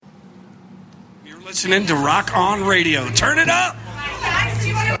You're listening to Rock On Radio. Turn it up!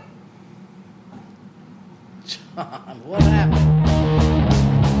 John, what happened?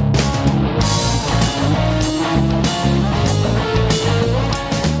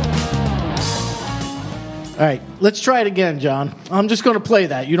 All right, let's try it again, John. I'm just going to play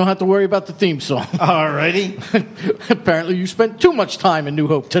that. You don't have to worry about the theme song. All righty. Apparently, you spent too much time in New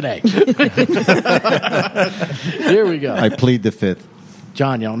Hope today. Here we go. I plead the fifth.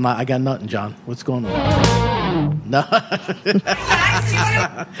 John, I got nothing, John. What's going on? No.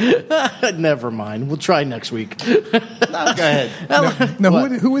 Never mind. We'll try next week. No, go ahead. No,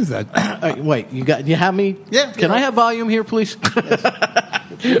 who is that? Wait, you have me? Yeah. Can I have volume here, please? You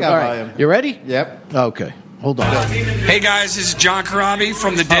got All right. volume. You ready? Yep. Okay. Hold on. Hey guys, this is John Corabi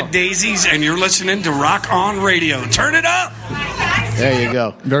from the Dead Daisies, and you're listening to Rock On Radio. Turn it up! There you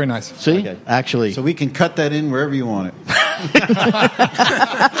go. Very nice. See? Okay. Actually. So we can cut that in wherever you want it.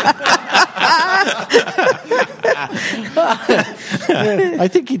 I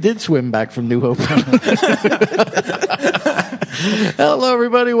think he did swim back from New Hope. Hello,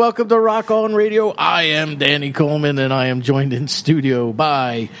 everybody. Welcome to Rock On Radio. I am Danny Coleman, and I am joined in studio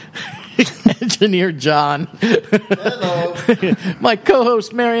by Engineer John. Hello. My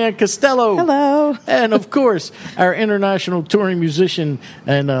co-host, Marianne Costello. Hello. And, of course, our international touring musician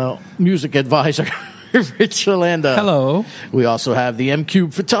and music advisor, Rich Orlando. Hello. We also have the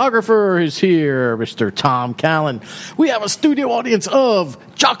M-Cube photographer is here, Mr. Tom Callan. We have a studio audience of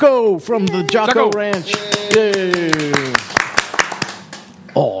Jocko from the Jocko Ranch. Yay.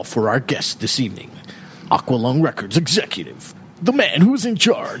 All for our guest this evening, Aqualung Records executive, the man who's in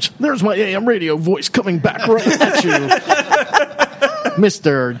charge. There's my AM radio voice coming back right at you,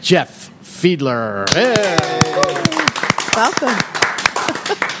 Mr. Jeff Fiedler. Hey. Welcome.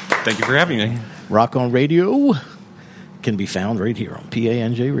 Thank you for having me. Rock On Radio can be found right here on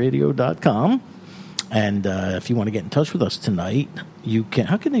PANJradio.com. And if you want to get in touch with us tonight, you can.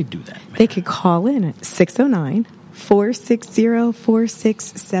 How can they do that, man? They could call in at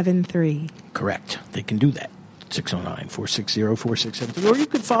 609-460-4673. Correct. They can do that. 609-460-4673. Or you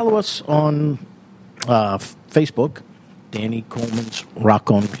could follow us on Facebook, Danny Coleman's Rock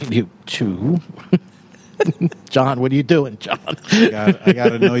On Radio 2. John, what are you doing, John? I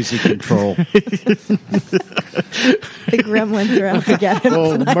got a noisy control. The gremlins are out to get him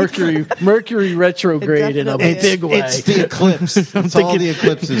Oh, tonight. Mercury retrograde in a big way. It's the eclipse. It's all the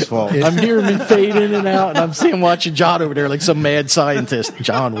eclipse's fault. I'm hearing me fade in and out, and I'm seeing watching John over there like some mad scientist.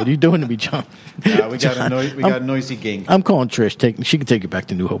 John, what are you doing to me, John? We got a noisy gang. I'm calling Trish. She can take you back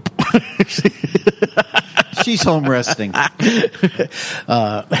to New Hope. She's home resting.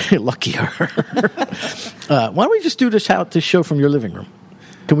 Lucky her. Why don't we just do this show from your living room?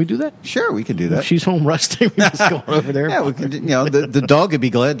 Can we do that? Sure, we can do that. She's home resting. We just go over there. Yeah, we can. The dog would be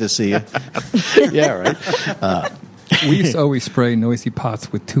glad to see you. Yeah, right. We used to always spray noisy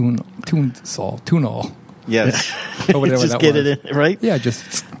pots with tunol. Yes, Or whatever Just that get was. it in, right? Yeah,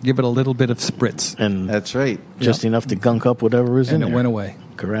 just give it a little bit of spritz. And that's right. just enough to gunk up whatever is And in it there. went away.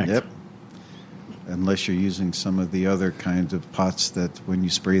 Correct. Yep. Unless you're using some of the other kinds of pots that when you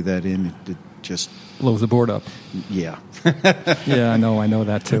spray that in, it just, Blows the board up. yeah. Yeah, I know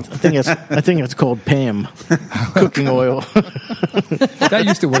that too. I think it's called Pam cooking oil. That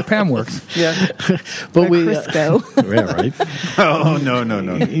used to work. Pam works. Yeah. But we Crisco. yeah, right. Oh, no.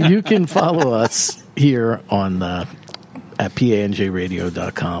 You can follow us here on at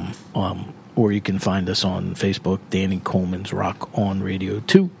PANJradio.com, or you can find us on Facebook, Danny Coleman's Rock On Radio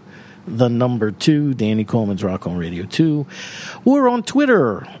 2. The number 2, Danny Coleman's Rock On Radio 2. We're on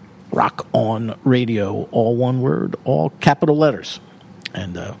Twitter, Rock On Radio, all one word, all capital letters.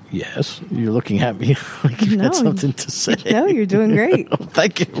 And yes, you're looking at me like you've got something to say. No, you're doing great. Oh,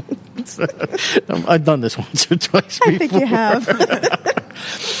 thank you. I've done this once or twice before. I think you have.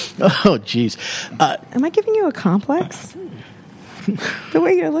 Oh, jeez. Am I giving you a complex? The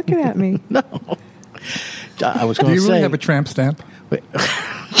way you're looking at me. No. I was Do going you to really say. have a tramp stamp?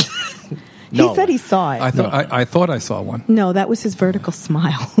 He No. said he saw it. I thought I saw one. No, that was his vertical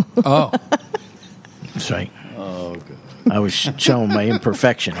smile. Oh, That's right. Oh, good. I was showing my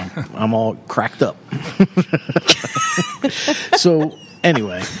imperfection. I'm all cracked up. So,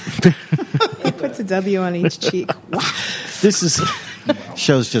 anyway, He puts a W on each cheek. Wow. this is.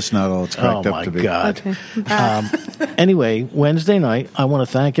 Show's just not all it's cracked Oh, up my to be. God. Okay. Anyway, Wednesday night, I want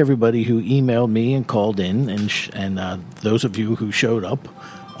to thank everybody who emailed me and called in, and those of you who showed up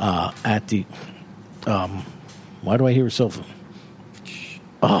at the. Why do I hear a cell phone?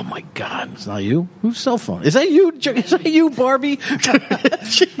 Oh my God! It's not you. Whose cell phone? Is that you? Is that you, Barbie?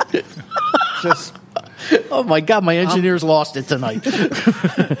 Just Oh my God, my engineers lost it tonight.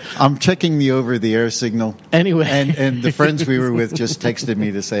 I'm checking the over-the-air signal. Anyway. And the friends we were with just texted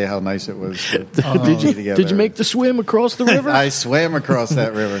me to say how nice it was. Did you make the swim across the river? I swam across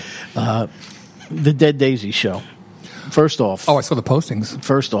that river. The Dead Daisy show. First off. Oh, I saw the postings.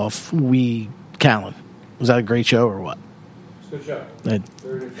 First off, Callan, was that a great show or what? Good show.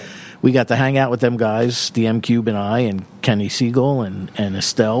 We got to hang out with them guys, the M Cube and I, and Kenny Siegel and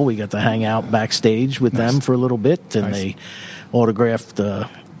Estelle. We got to hang out backstage with them for a little bit, and they autographed,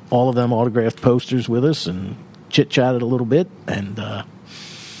 all of them autographed posters with us and chit-chatted a little bit. And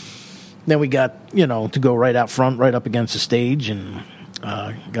then we got, to go right out front, right up against the stage, and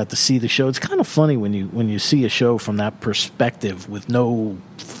got to see the show. It's kind of funny when you see a show from that perspective with no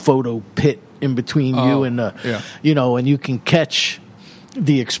photo pit in between you and and you can catch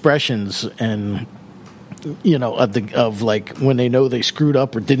the expressions and of like when they know they screwed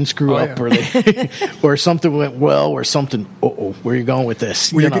up or didn't screw up or they or something went well or something. Where are you going with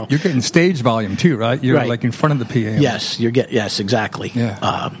this? Well, you're getting stage volume too, right? You're like in front of the PA. Yes, yes, exactly.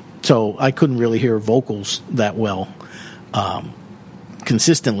 Yeah. So I couldn't really hear vocals that well.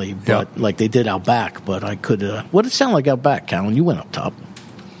 Consistently, but like they did out back. But I could. What did it sound like out back, Callan? You went up top.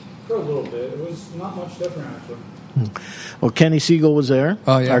 For a little bit. It was not much different, actually. Well, Kenny Siegel was there.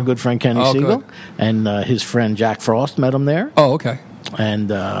 Oh, yeah. Our good friend Kenny Siegel. Good. And his friend Jack Frost met him there. Oh, okay.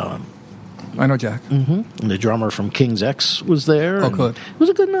 And I know Jack. And the drummer from King's X was there. Oh, good. It was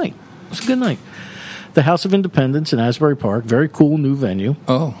a good night. The House of Independence in Asbury Park. Very cool new venue.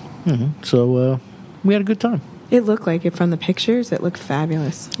 Oh. So we had a good time. It looked like it from the pictures. It looked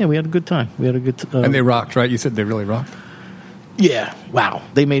fabulous. Yeah, we had a good time. And they rocked, right? You said they really rocked? Yeah. Wow.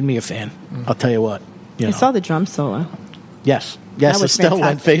 They made me a fan. I'll tell you what. I saw the drum solo. Yes. That was Estelle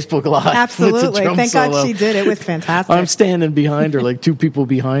went Facebook Live. Absolutely. Thank God she did. It was fantastic. I'm standing behind her, like two people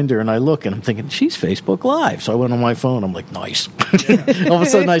behind her, and I look, and I'm thinking, she's Facebook Live. So I went on my phone. I'm like, nice. All of a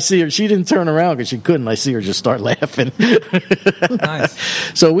sudden, I see her. She didn't turn around because she couldn't. I see her just start laughing. Nice.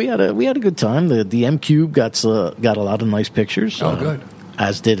 So we had a good time. The M Cube got a lot of nice pictures. Oh, good.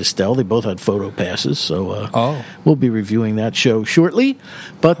 As did Estelle. They both had photo passes. So we'll be reviewing that show shortly.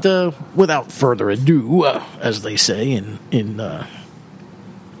 But without further ado, as they say in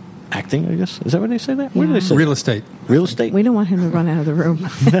acting, I guess. Is that what they say that? Where do they say Real estate. Real estate? We don't want him to run out of the room.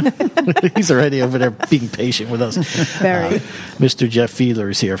 He's already over there being patient with us. Very. Mr. Jeff Fiedler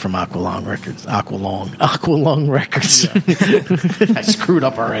is here from Aqualung Records. Aqualung Records. Yeah. I screwed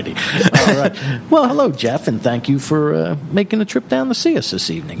up already. All right. Well, hello, Jeff, and thank you for making the trip down to see us this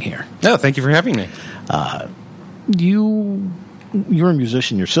evening here. No, thank you for having me. You're a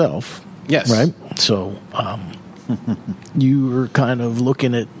musician yourself. Yes. Right? So you were kind of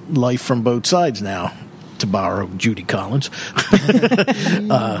looking at life from both sides now, to borrow Judy Collins.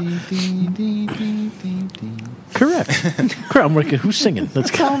 Correct. I'm like, who's singing?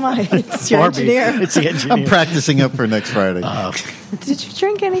 Let's go. Oh my! It's your Barbie. engineer. It's the engineer. I'm practicing up for next Friday. Did you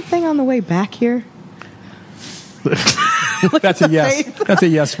drink anything on the way back here? That's a yes. face. That's a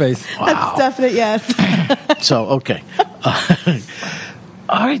yes face. That's definite yes. So, okay.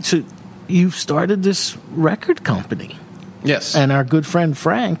 All right, so you started this record company. Yes. And our good friend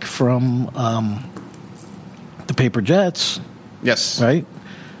Frank from the Paper Jets, yes. right?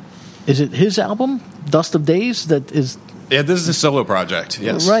 Is it his album, Dust of Days, that is... Yeah, this is a solo project,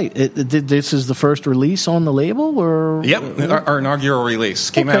 yes. Right. This is the first release on the label, or... Yep, our inaugural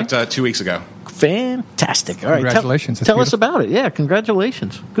release. Came out 2 weeks ago. Fantastic. All right. Congratulations. Tell us about it. Yeah,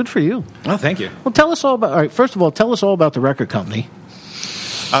 congratulations. Good for you. Oh, thank you. Well, tell us all about... All right, first of all, tell us all about the record company.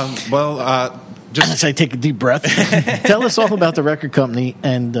 Just As I take a deep breath, tell us all about the record company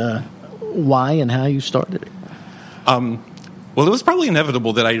and why and how you started it. Well, it was probably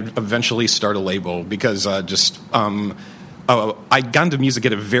inevitable that I'd eventually start a label because I'd gotten to music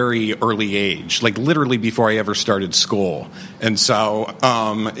at a very early age, like literally before I ever started school. And so,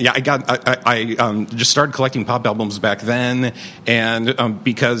 I just started collecting pop albums back then, and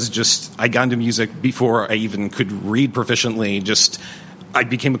because I got into music before I even could read proficiently, I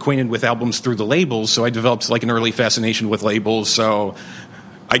became acquainted with albums through the labels, so I developed like an early fascination with labels. So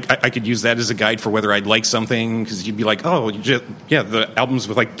I could use that as a guide for whether I'd like something, because you'd be like, the albums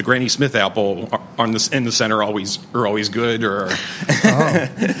with like the Granny Smith album in the center are always good, or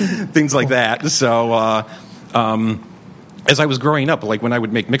things like that. So as I was growing up, like when I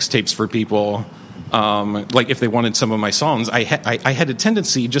would make mixtapes for people, like if they wanted some of my songs, I had a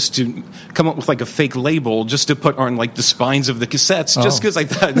tendency just to come up with like a fake label just to put on like the spines of the cassettes, just because I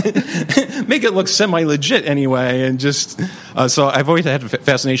thought make it look semi-legit anyway. And so I've always had a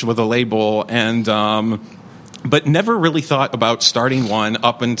fascination with a label, and but never really thought about starting one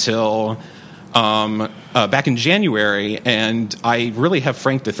up until back in January, and I really have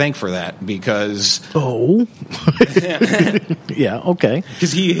Frank to thank for that because Yeah, okay.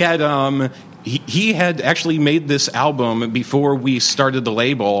 because he had actually made this album before we started the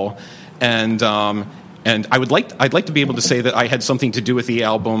label, and I'd like to be able to say that I had something to do with the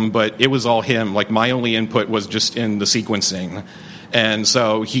album, but it was all him. Like, my only input was just in the sequencing. And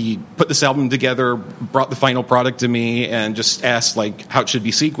so he put this album together, brought the final product to me, and just asked like how it should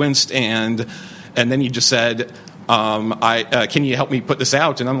be sequenced, and then he just said, can you help me put this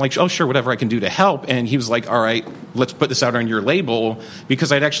out? And I'm like, oh, sure, whatever I can do to help. And he was like, all right, let's put this out on your label,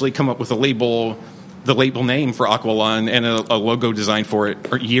 because I'd actually come up with the label name for Aqualung and a logo design for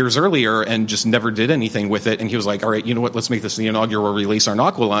it years earlier, and just never did anything with it. And he was like, all right, you know what, let's make this the inaugural release on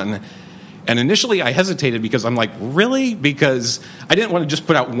Aqualung. And initially I hesitated because I'm like, really? Because I didn't want to just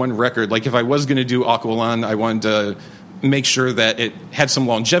put out one record. Like, if I was going to do Aqualung, I wanted to make sure that it had some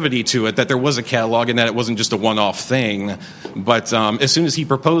longevity to it, that there was a catalog, and that it wasn't just a one-off thing. But as soon as he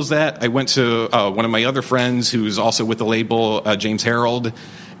proposed that, I went to one of my other friends who's also with the label, James Harold,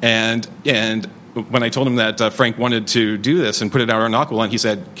 and when I told him that Frank wanted to do this and put it out on Aqualung, he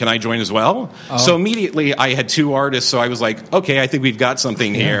said, can I join as well? Oh. So immediately I had two artists, so I was like, okay, I think we've got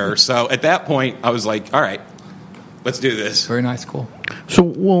something here. So at that point, I was like, all right, let's do this. Very nice, cool. So,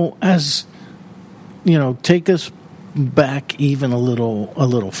 well, as you know, take us back even a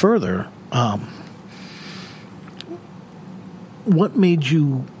little further. What made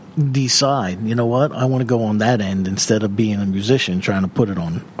you decide, you know what, I want to go on that end instead of being a musician trying to put it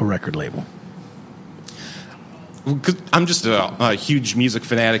on a record label? I'm just a huge music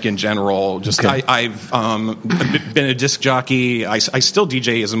fanatic in general. Just okay. I've been a disc jockey. I still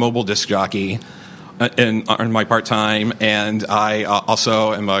DJ as a mobile disc jockey in my part time, and I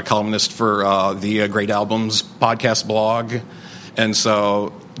also am a columnist for the Great Albums podcast blog. And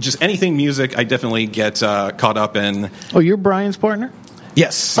so, just anything music, I definitely get caught up in. Oh, you're Brian's partner?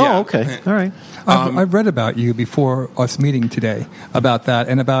 Yes. Oh, yeah. okay. All right. I've read about you before us meeting today about that,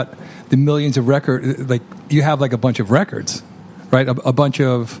 and about the millions of records. Like, you have like a bunch of records, right? A bunch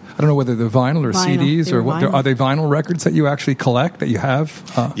of, I don't know whether they're vinyl or CDs or what. Are they vinyl records that you actually collect, that you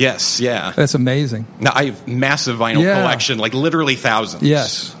have? Yes, yeah. That's amazing. Now, I have massive vinyl collection, like literally thousands.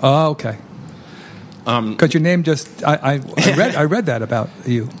 Yes. Oh, okay. Because your name just, I read that about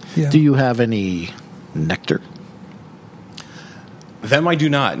you. Yeah. Do you have any Nectar? Them I do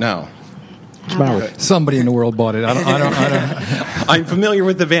not, no. Somebody in the world bought it. I don't. I'm familiar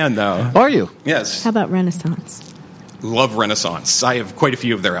with the band, though. Are you? Yes. How about Renaissance? Love Renaissance. I have quite a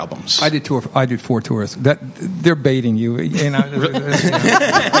few of their albums. I did 4 tours. They're baiting you, on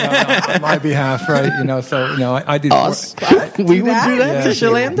my behalf, right? I did. Us? We would do that to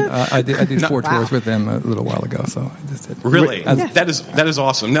Shalanda? I did 4 tours with them a little while ago, so I just did. Really? That is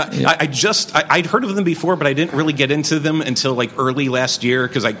awesome. Now, I'd heard of them before, but I didn't really get into them until like early last year,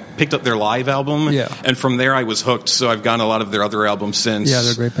 because I picked up their live album, and from there I was hooked. So I've gotten a lot of their other albums since. Yeah,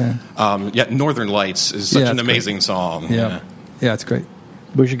 they're a great band. Northern Lights is such an amazing song. Yeah, it's great.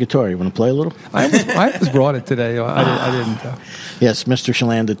 Where's your guitar? You want to play a little? I just brought it today. I didn't. Yes, Mr.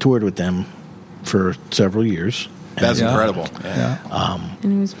 Shalanda toured with them for several years. That's incredible.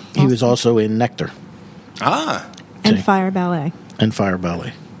 And he was also in Nectar. And Fire Ballet.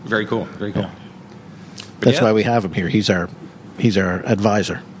 Very cool. Very cool. Yeah. That's why we have him here. He's our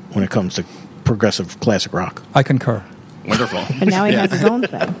advisor when it comes to progressive classic rock. I concur. Wonderful. And now he has his own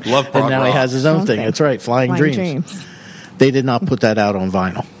thing. Love prog And now rock. he has his own thing. That's right, Flying Dreams. They did not put that out on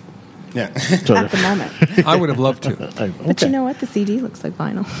vinyl. Yeah. So At the moment. I would have loved to. But you know what? The CD looks like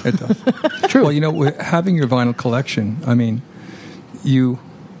vinyl. It does. True. Well, having your vinyl collection, I mean, you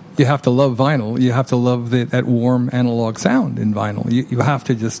have to love vinyl. You have to love that warm analog sound in vinyl. You have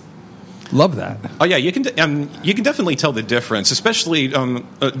to just love that. Oh yeah, you can definitely tell the difference, especially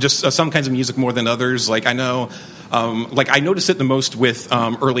just some kinds of music more than others. Like I know, I notice it the most with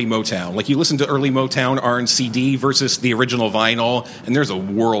early Motown. Like you listen to early Motown on CD versus the original vinyl, and there's a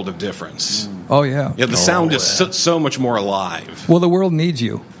world of difference. Oh yeah, the sound is so much more alive. Well, the world needs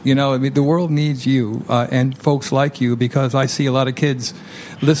you. The world needs you and folks like you, because I see a lot of kids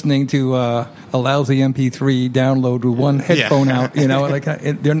listening to a lousy MP3 download with one headphone out.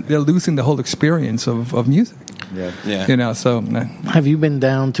 They're losing the whole experience of music. Yeah. So have you been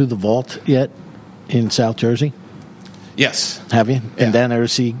down to the Vault yet in South Jersey? Yes. Have you? Yeah. And down there to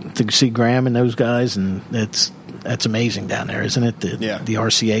see Graham and those guys, and that's amazing down there, isn't it? The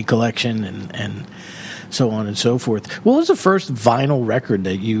RCA collection and so on and so forth. What was the first vinyl record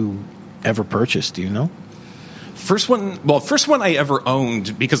that you ever purchased? Do you know? First one I ever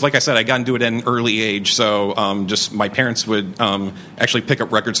owned, because like I said, I got into it at an early age. So just my parents would actually pick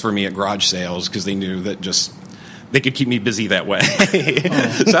up records for me at garage sales because they knew that just they could keep me busy that way.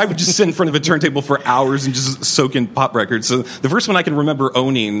 So I would just sit in front of a turntable for hours and just soak in pop records. So the first one I can remember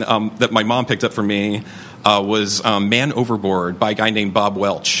owning that my mom picked up for me was Man Overboard by a guy named Bob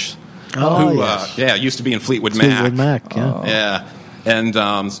Welch. Who used to be in Fleetwood Mac. Fleetwood Mac, yeah. Yeah. And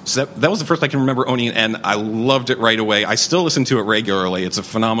so that was the first I can remember owning, and I loved it right away. I still listen to it regularly. It's a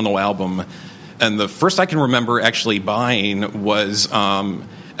phenomenal album. And the first I can remember actually buying was, and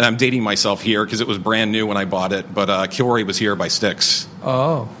I'm dating myself here because it was brand new when I bought it, but Kilroy Was Here by Styx.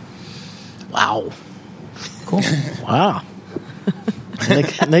 Oh. Wow. Cool. Wow.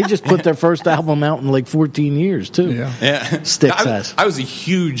 They just put their first album out in like 14 years, too. Yeah. Styx has. I was a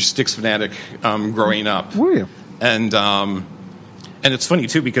huge Styx fanatic growing up. Were you? And it's funny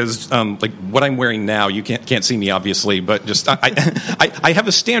too because like what I'm wearing now, you can't see me obviously, but just I have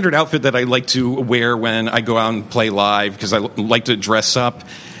a standard outfit that I like to wear when I go out and play live because I like to dress up.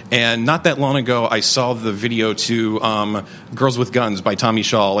 And not that long ago, I saw the video to Girls with Guns by Tommy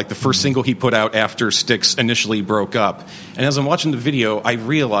Shaw, like the first single he put out after Styx initially broke up. And as I'm watching the video, I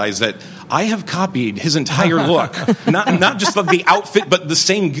realized that I have copied his entire look. not just the outfit, but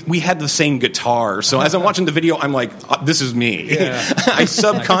we had the same guitar. So as I'm watching the video, I'm like, this is me. Yeah. I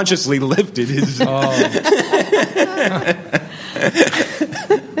subconsciously lifted his...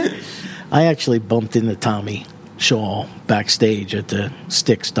 I actually bumped into Tommy Shaw backstage at the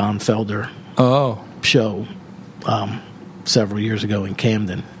Styx Don Felder show several years ago in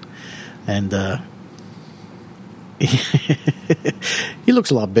Camden, and he looks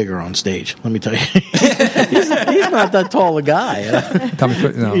a lot bigger on stage. Let me tell you, he's not that tall a guy. Tommy,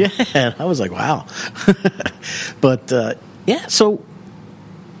 no. Yeah, and I was like, wow. But yeah, so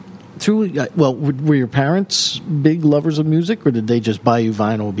were your parents big lovers of music, or did they just buy you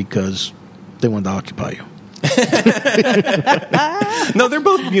vinyl because they wanted to occupy you? No, they're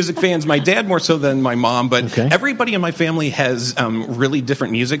both music fans. My dad more so than my mom, but everybody in my family has really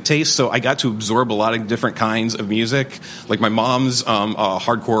different music tastes, so I got to absorb a lot of different kinds of music. Like my mom's a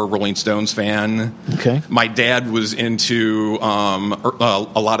hardcore Rolling Stones fan. Okay. My dad was into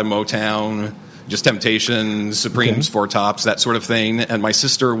a lot of Motown, just Temptations, Supremes, Four Tops, that sort of thing. And my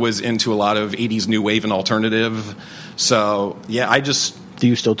sister was into a lot of 80s new wave and alternative. So, yeah, Do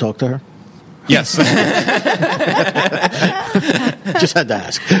you still talk to her? Yes. Just had to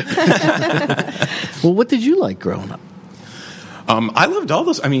ask. Well, what did you like growing up? I loved all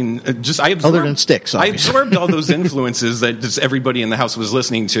those. I mean, other than Styx, I absorbed all those influences that just everybody in the house was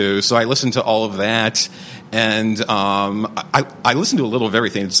listening to. So I listened to all of that, and I listened to a little of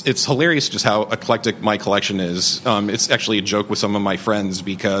everything. It's hilarious just how eclectic my collection is. It's actually a joke with some of my friends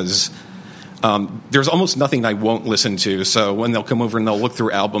because there's almost nothing I won't listen to. So when they'll come over and they'll look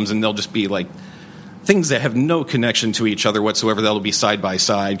through albums and they'll just be like things that have no connection to each other whatsoever. That'll be side by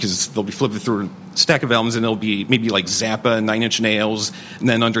side because they'll be flipping through a stack of albums and it'll be maybe like Zappa, Nine Inch Nails, and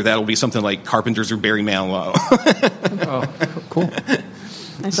then under that will be something like Carpenters or Barry Manilow. Oh, cool.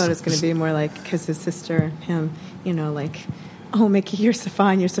 I thought it was going to be more like because his sister, him, like, oh, Mickey, you're so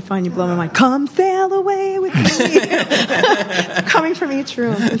fine, you blow my mind. Come sail away with me. Coming from each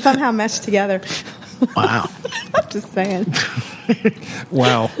room and somehow meshed together. Wow. I'm just saying.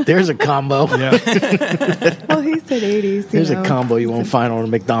 Wow. There's a combo. Yeah. Well, he said 80s. There's a combo you won't find on a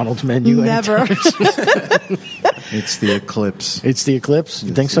McDonald's menu. Never. It's the eclipse. It's the eclipse?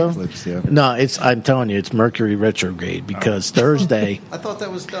 You think so? Eclipse, yeah. No, I'm telling you, it's Mercury retrograde because Thursday... I thought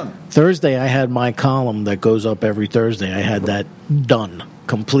that was done. Thursday, I had my column that goes up every Thursday. I had that done,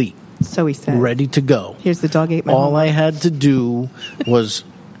 complete. So he said. Ready to go. Here's the dog ate my All homework. I had to do was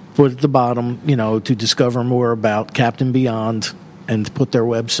put at the bottom, to discover more about Captain Beyond and put their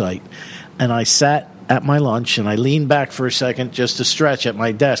website. And I sat at my lunch and I leaned back for a second just to stretch at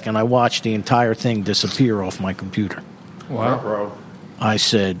my desk and I watched the entire thing disappear off my computer. Wow. I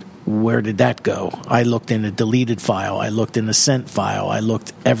said, where did that go? I looked in the deleted file. I looked in the sent file. I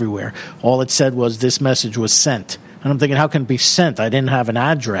looked everywhere. All it said was this message was sent. And I'm thinking, how can it be sent? I didn't have an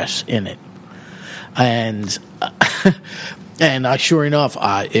address in it. And sure enough,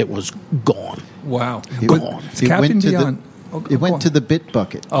 it was gone. Wow. Gone. It went to the bit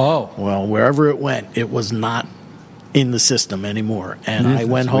bucket. Oh. Well, wherever it went, it was not in the system anymore. And I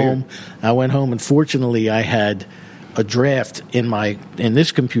went home. I went home, and fortunately, I had a draft in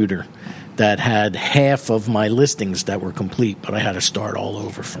this computer that had half of my listings that were complete, but I had to start all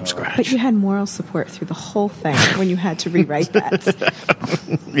over from scratch. But you had moral support through the whole thing when you had to rewrite that.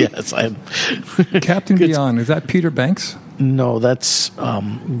 Yes, I had. Captain Beyond, is that Peter Banks? No, that's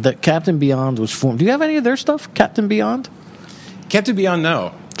that Captain Beyond was formed. Do you have any of their stuff, Captain Beyond? Captain Beyond,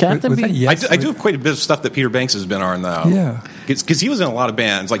 no. Captain Was that Beyond. Yes? I do have quite a bit of stuff that Peter Banks has been on, though. Yeah. Because he was in a lot of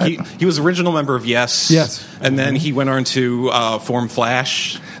bands. Like he was original member of Yes. Yes. And then he went on to form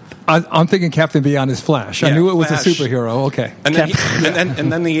Flash. I'm thinking Captain Beyond is Flash. I Yeah, knew it was Flash. a superhero. Okay. And then,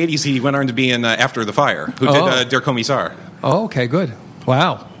 and then in the 80s, he went on to be in After the Fire, who did Der Kommissar. Oh, okay, good.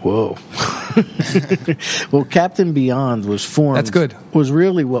 Wow. Whoa. Well, Captain Beyond was formed. That's good. Was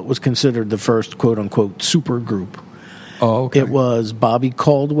really what was considered the first quote unquote super group. Oh, okay. It was Bobby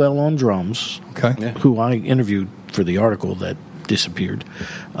Caldwell on drums, Okay. Yeah. who I interviewed for the article that disappeared.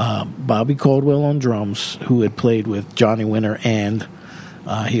 Bobby Caldwell on drums, who had played with Johnny Winter, and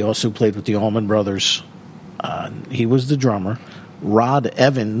he also played with the Allman Brothers. He was the drummer. Rod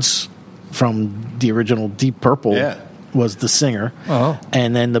Evans from the original Deep Purple Yeah. was the singer. Oh.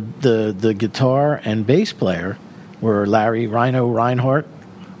 And then the guitar and bass player were Larry Rhino Reinhardt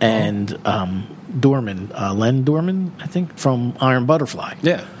and Dorman, Len Dorman, I think, from Iron Butterfly.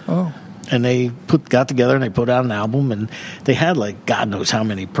 Yeah. Oh. And they got together and they put out an album, and they had like God knows how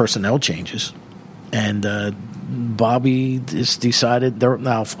many personnel changes. And Bobby just decided.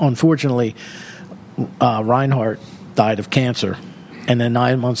 Now, unfortunately, Reinhardt died of cancer, and then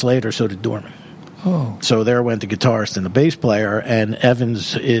 9 months later, so did Dorman. Oh. So there went the guitarist and the bass player, and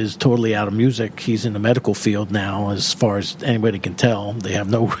Evans is totally out of music. He's in the medical field now, as far as anybody can tell. They have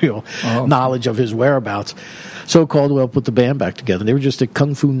no real knowledge of his whereabouts. So Caldwell put the band back together. They were just at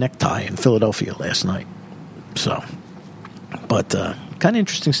Kung Fu Necktie in Philadelphia last night. So, but kind of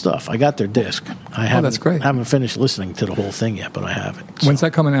interesting stuff. I got their disc. That's great. I haven't finished listening to the whole thing yet, but I have it. So, When's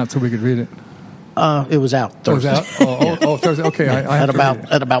that coming out so we could read it? it was out Oh, it was Thursday. out? Thursday. Okay. I have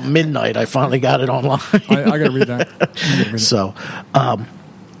At about midnight, I finally got it online. I got to read that. So,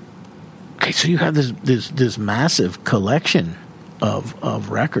 okay, so you have this massive collection of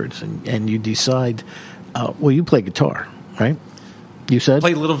records, and you decide. Well, you play guitar, right? You said.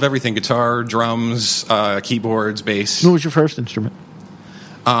 Played a little of everything: guitar, drums, keyboards, bass. What was your first instrument?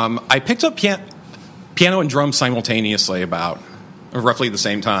 I picked up piano and drums simultaneously about roughly the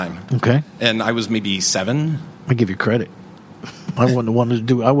same time. Okay, And I was maybe 7. I give you credit. I would have wanted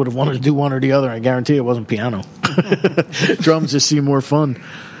to do one or the other. I guarantee it wasn't piano. Drums just seem more fun.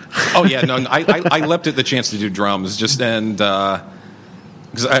 Oh yeah, no, I leapt at the chance to do drums because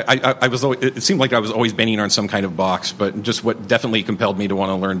I was always, it seemed like I was always banging on some kind of box, but just what definitely compelled me to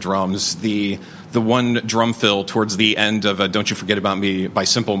want to learn drums, the one drum fill towards the end of "Don't You Forget About Me" by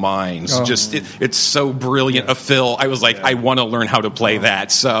Simple Minds, it's so brilliant a fill. I was like, I want to learn how to play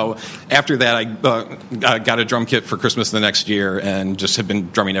that. So after that, I got a drum kit for Christmas the next year and just have been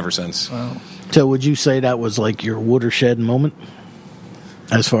drumming ever since. Wow. So would you say that was like your watershed moment,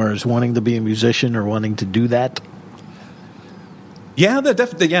 as far as wanting to be a musician or wanting to do that? Yeah, that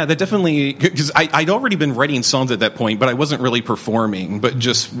definitely, because I'd already been writing songs at that point, but I wasn't really performing. But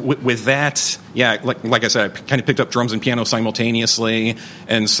just with that, yeah, like I said, I kind of picked up drums and piano simultaneously,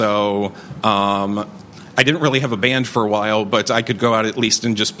 and so I didn't really have a band for a while, but I could go out at least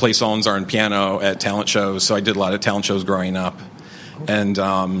and just play songs on piano at talent shows. So I did a lot of talent shows growing up, and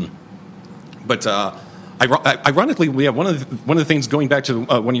ironically, yeah, one of the things, going back to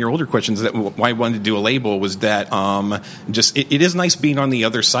one of your older questions, that why I wanted to do a label was that it is nice being on the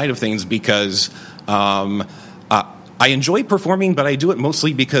other side of things, because I enjoy performing, but I do it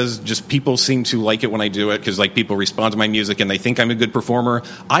mostly because just people seem to like it when I do it, because like people respond to my music and they think I'm a good performer.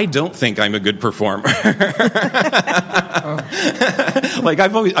 I don't think I'm a good performer. Like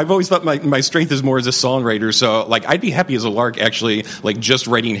I've always thought my strength is more as a songwriter. So like I'd be happy as a lark actually, like just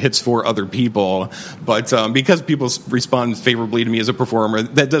writing hits for other people. But because people respond favorably to me as a performer,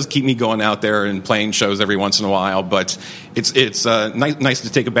 that does keep me going out there and playing shows every once in a while. But it's nice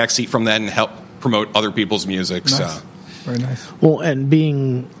to take a back seat from that and help promote other people's music. Nice. So. Very nice. Well, and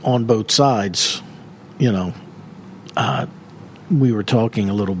being on both sides, you know, we were talking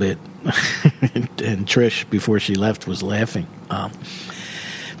a little bit, and Trish, before she left, was laughing.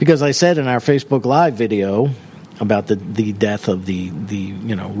 Because I said in our Facebook Live video about the death of the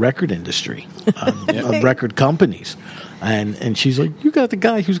record industry, of record companies. And she's like, you got the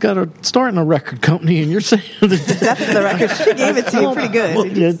guy who's got a start in a record company, and you're saying The death of the record. She gave it to you pretty good. Well,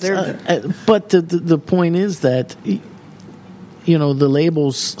 You deserved it. but the point is that, you know, the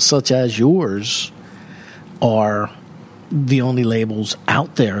labels such as yours are the only labels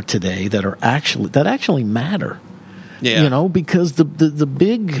out there today that actually matter. Yeah. You know, because the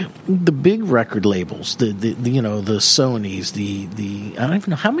big record labels, the Sonys, the I don't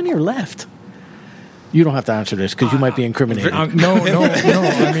even know how many are left. You don't have to answer this because you might be incriminated. No. I mean,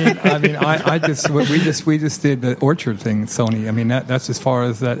 we just did the Orchard thing, Sony. I mean, that's as far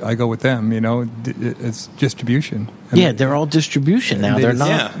as that I go with them. It's distribution. They're all distribution now. They're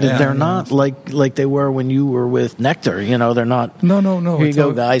not. They're not like they were when you were with Nectar. They're not. No. Here you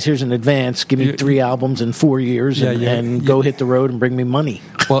go, guys. Here's an advance. Give me 3 albums in 4 years, and go hit the road and bring me money.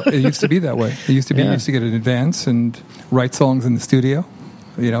 Well, it used to be that way. It used to be you used to get an advance and write songs in the studio.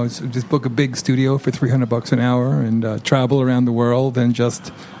 Just book a big studio for $300 an hour and travel around the world and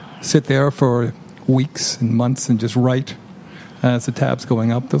just sit there for weeks and months and just write as the tab's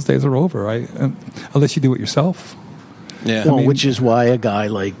going up. Those days are over, right? Unless you do it yourself. Yeah. Well, which is why a guy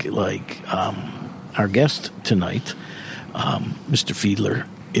like our guest tonight, Mr. Fiedler,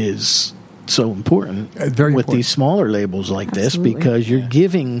 is so important very with important. these smaller labels like Absolutely. this, because you're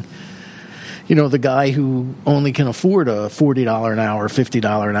giving the guy who only can afford a $40 an hour,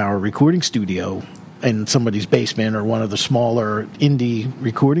 $50 an hour recording studio in somebody's basement or one of the smaller indie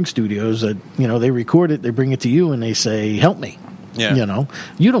recording studios that, they record it, they bring it to you and they say, help me. Yeah.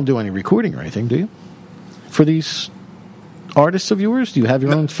 You don't do any recording or anything, do you? For these artists of yours? Do you have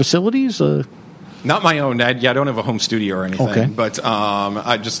your own facilities? Not my own. I don't have a home studio or anything. Okay. But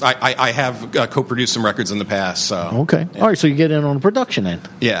I have co-produced some records in the past. So. Okay. Yeah. All right, so you get in on the production end.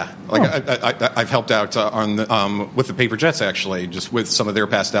 Yeah. I've helped out with the Paper Jets, actually, just with some of their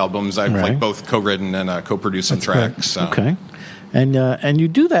past albums. I've both co-written and co-produced some tracks. So. Okay. And you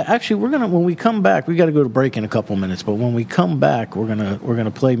do that. Actually, when we come back, we got to go to break in a couple minutes. But when we come back, we're gonna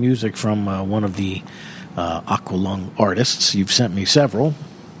play music from one of the Aqualung artists. You've sent me several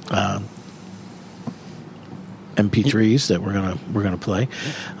MP3s that we're gonna play.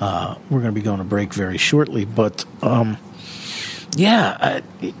 We're gonna be going to break very shortly. But when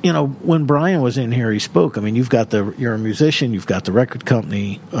Brian was in here, he spoke. I mean, you're a musician. You've got the record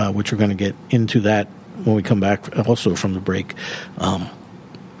company, which we're going to get into that when we come back also from the break.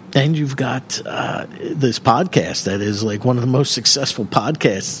 And you've got this podcast that is like one of the most successful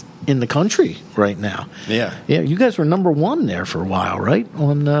podcasts in the country right now. Yeah. Yeah, you guys were number 1 there for a while, right?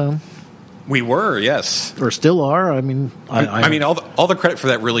 We were, yes. Or still are. I mean, I mean, all the credit for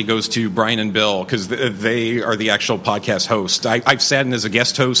that really goes to Brian and Bill, because they are the actual podcast hosts. I've sat in as a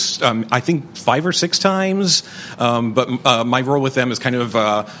guest host, I think 5 or 6 times, but my role with them is kind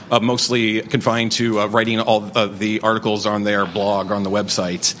of mostly confined to writing all the articles on their blog on the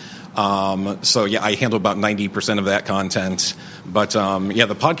website. So I handle about 90% of that content. But the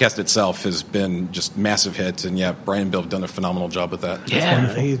podcast itself has been just massive hit, and Brian and Bill have done a phenomenal job with that.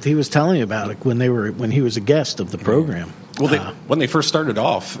 Yeah, he was telling me about it when he was a guest of the program. Well, when they first started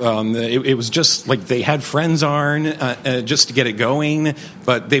off, it was just like they had friends on just to get it going,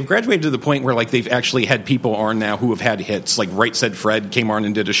 but they've graduated to the point where they've actually had people on now who have had hits. Like Right Said Fred came on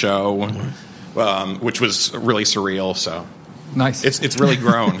and did a show, which was really surreal. So. Nice. It's really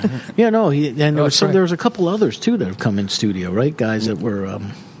grown. There was a couple others too that have come in studio, right? Guys that were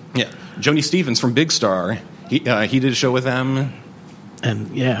Joni Stevens from Big Star. He did a show with them.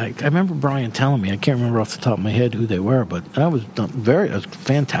 And I remember Brian telling me. I can't remember off the top of my head who they were, but that was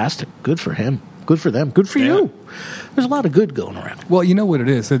fantastic. Good for him. Good for them. Good for you. There's a lot of good going around. Well, you know what it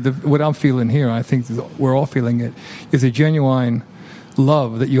is. What I'm feeling here, I think we're all feeling it, is a genuine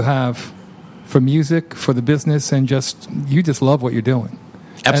love that you have for music, for the business, and you just love what you're doing.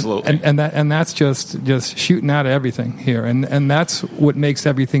 Absolutely. And that's just shooting out of everything here. And that's what makes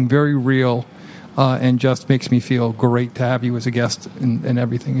everything very real, and just makes me feel great to have you as a guest and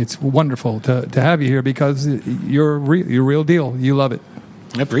everything. It's wonderful to have you here because you're real deal. You love it.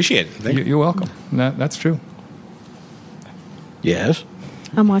 I appreciate it. Thank you. You're welcome. That's true. Yes.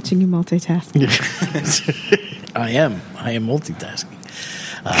 I'm watching you multitasking. I am multitasking.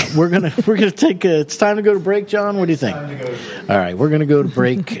 We're gonna take. It's time to go to break, John. What do you think? All right, we're gonna go to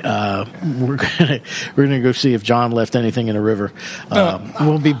break. We're gonna go see if John left anything in the river.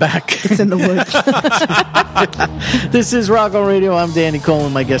 We'll be back. It's in the woods. This is Rock on Radio. I'm Danny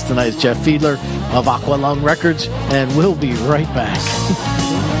Coleman. My guest tonight is Jeff Fiedler of Aqualung Records, and we'll be right back.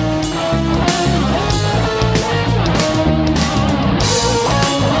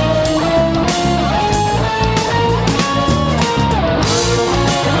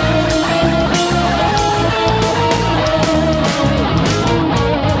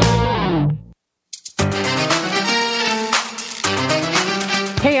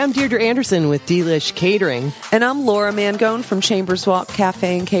 I'm Deirdre Anderson with Delish Catering. And I'm Laura Mangone from Chambers Walk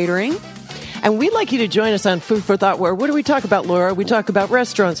Cafe and Catering. And we'd like you to join us on Food for Thought, where what do we talk about, Laura? We talk about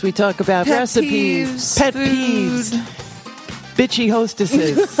restaurants, we talk about recipes, pet peeves, bitchy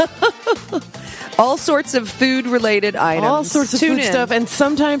hostesses. All sorts of food-related items. All sorts of Tune food in. stuff, and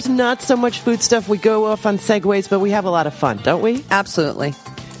sometimes not so much food stuff. We go off on segues, but we have a lot of fun, don't we? Absolutely.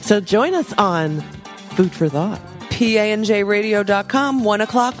 So join us on Food for Thought. PANJradio.com, 1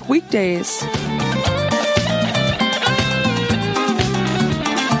 o'clock weekdays.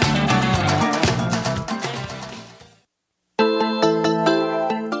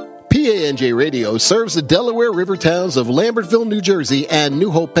 PANJ Radio serves the Delaware River towns of Lambertville, New Jersey, and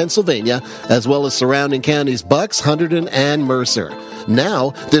New Hope, Pennsylvania, as well as surrounding counties Bucks, Hunterdon, and Mercer.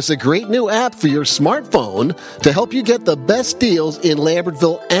 Now, there's a great new app for your smartphone to help you get the best deals in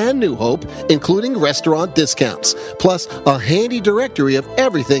Lambertville and New Hope, including restaurant discounts, plus a handy directory of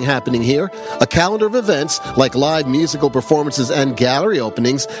everything happening here, a calendar of events like live musical performances and gallery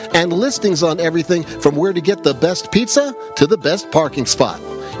openings, and listings on everything from where to get the best pizza to the best parking spot.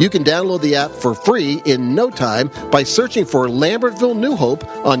 You can download the app for free in no time by searching for Lambertville New Hope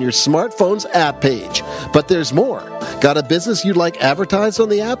on your smartphone's app page. But there's more. Got a business you'd like advertised on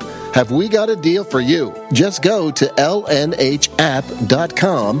the app? Have we got a deal for you? Just go to lnhapp.com,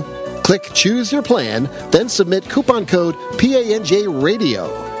 click Choose Your Plan, then submit coupon code PANJ Radio.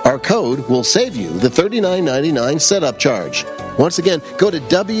 Our code will save you the $39.99 setup charge. Once again, go to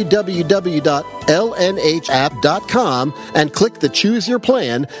www.lnhapp.com and click the Choose Your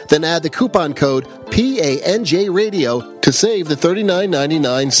Plan, then add the coupon code PANJ Radio to save the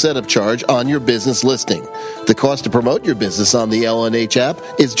 $39.99 setup charge on your business listing. The cost to promote your business on the LNH app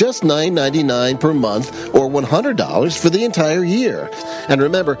is just $9.99 per month or $100 for the entire year. And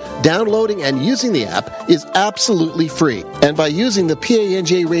remember, downloading and using the app is absolutely free. And by using the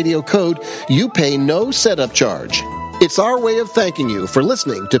PANJ Radio code, you pay no setup charge. It's our way of thanking you for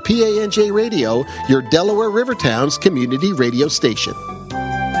listening to PANJ Radio, your Delaware River Towns community radio station.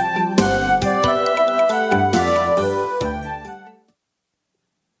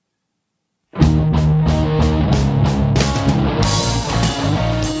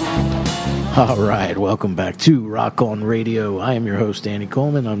 All right, welcome back to Rock On Radio. I am your host, Danny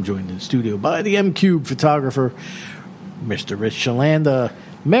Coleman. I'm joined in the studio by the M-Cube photographer, Mr. Rich Shalanda,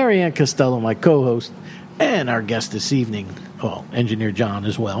 Marianne Costello, my co-host, and our guest this evening, well, Engineer John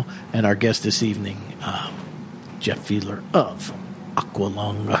as well, and our guest this evening, Jeff Fiedler of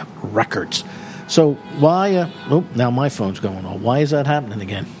Aqualung Records. So why, now my phone's going on. Why is that happening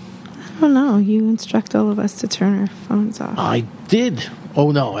again? I don't know. You instruct all of us to turn our phones off. I did. Oh,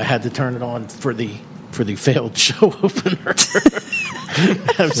 no, I had to turn it on for the failed show opener.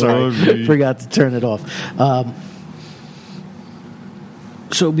 I'm sorry. Forgot to turn it off.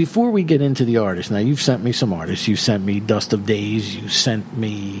 So before we get into the artists, now you've sent me some artists. You sent me Dust of Days. You sent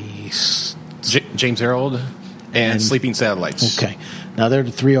me James Harold and Sleeping Satellites. Okay. Now they're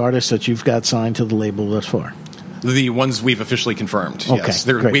the three artists that you've got signed to the label thus far. The ones we've officially confirmed. Okay, yes.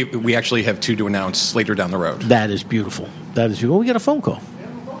 great. We actually have two to announce later down the road. That is beautiful. That is beautiful. Oh, we got a phone call.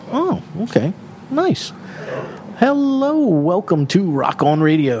 Oh, okay. Nice. Hello. Welcome to Rock On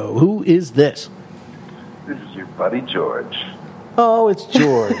Radio. Who is this? This is your buddy George. Oh, it's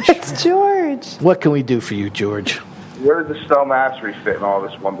George. It's George. What can we do for you, George? Where does the Stell Mastery fit in all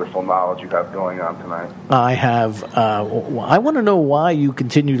this wonderful knowledge you have going on tonight? I have. I want to know why you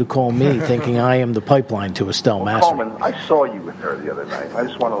continue to call me, thinking I am the pipeline to a Stell Mastery. Coleman, I saw you with her the other night. I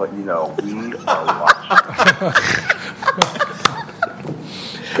just want to let you know we are watching.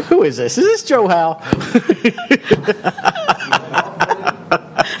 Who is this? Is this Joe Howe?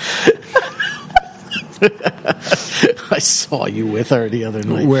 I saw you with her the other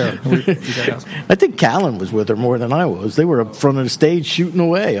night. Where? I think Callan was with her more than I was. They were up front of the stage shooting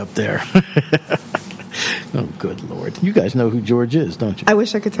away up there. Oh, good Lord. You guys know who George is, don't you? I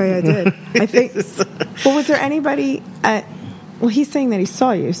wish I could tell you I did. I think. Well, was there anybody at... Well, he's saying that he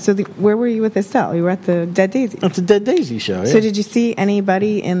saw you. So where were you with Estelle? You were at the Dead Daisy. At the Dead Daisy show, yeah. So did you see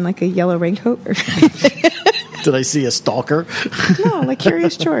anybody in like a yellow raincoat? Did I see a stalker? No, like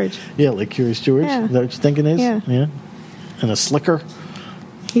Curious George. Yeah, like Curious George. Yeah. Is that what you're thinking is? Yeah. And a slicker?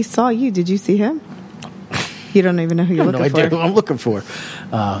 He saw you. Did you see him? You don't even know who you're looking for. No idea who I'm looking for.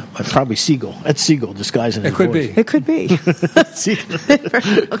 Probably Siegel. That's Siegel disguising his voice. It could be.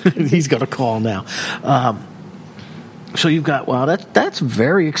 He's got a call now. So you've got, wow, that's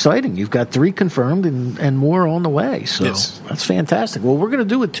very exciting. You've got 3 confirmed and more on the way. So yes. That's fantastic. Well, we're going to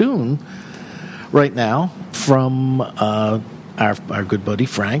do a tune right now from our good buddy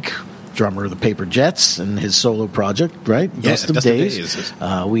Frank, drummer of the Paper Jets, and his solo project, right? Yeah, Dust of Days.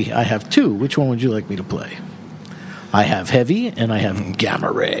 I have 2. Which one would you like me to play? I have Heavy and I have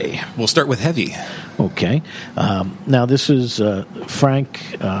Gamma Ray. We'll start with Heavy. Okay. Now this is Frank.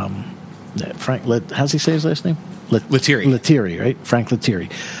 Frank. How's he say his last name? Lettieri, right? Frank Lettieri,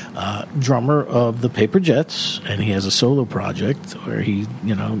 drummer of the Paper Jets, and he has a solo project where he,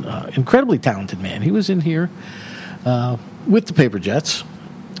 incredibly talented man. He was in here with the Paper Jets,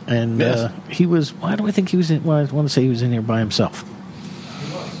 and Yes. he was. Why do I think he was in? Well, I want to say he was in here by himself.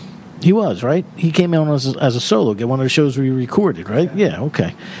 He was, right? He came out as a solo. Get one of the shows we recorded, right? Yeah,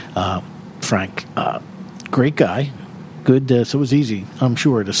 okay. Frank, great guy. Good. So it was easy, I'm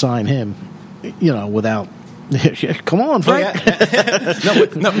sure, to sign him, without... Come on, Frank.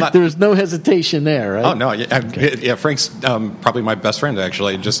 There was no hesitation there, right? Oh, no. Yeah, Frank's probably my best friend,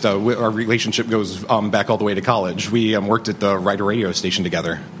 actually. Just our relationship goes back all the way to college. We worked at the Ryder radio station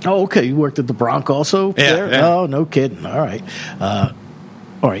together. Oh, okay. You worked at the Bronx also? Yeah, there? yeah. Oh, no kidding. All right.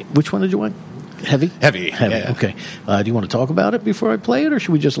 All right. Which one did you want? Heavy? Heavy. Yeah. Okay. Do you want to talk about it before I play it, or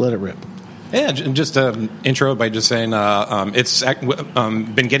should we just let it rip? Yeah, just intro by just saying it's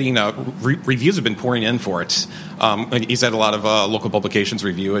been getting reviews have been pouring in for it. He's had a lot of local publications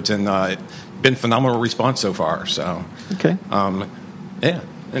review it, and been phenomenal response so far. So okay, yeah,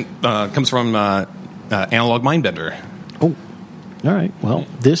 and comes from Analog Mindbender. Oh, all right. Well,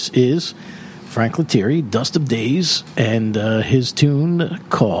 this is Frank Lettieri, Dust of Days, and his tune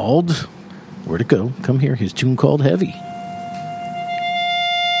called Where'd it go? Come here. His tune called Heavy.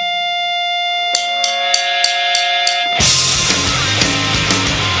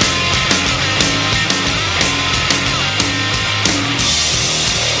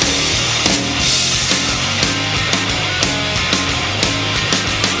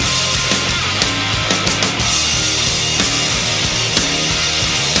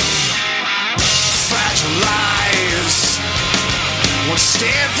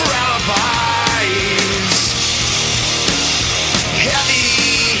 Stand for alibis.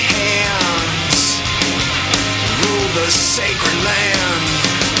 Heavy hands rule the sacred land.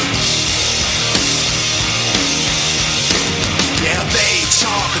 Yeah, they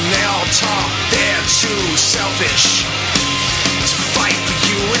talk and they'll talk. They're too selfish to fight for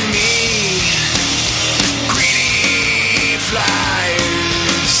you and me. Greedy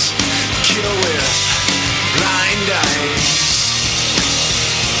flies kill with blind eyes.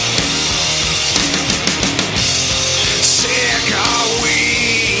 Sick are we,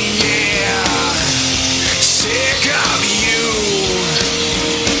 yeah. Sick of you.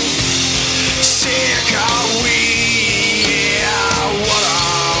 Sick are we, yeah. What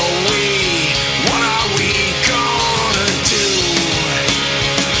are we? What are we gonna do?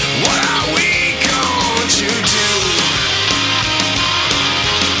 What are we going to do?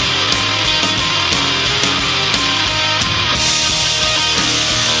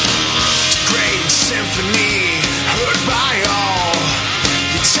 Great symphony heard by all.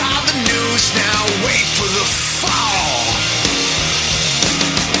 You tie the news now, wait for the fall.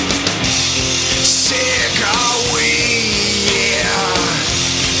 Sick are we, yeah.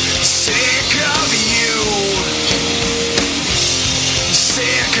 Sick of you.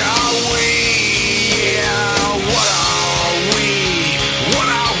 Sick are we, yeah. What are we? What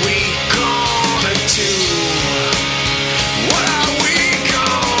are we gonna do? What are we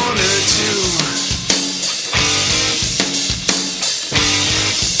gonna do?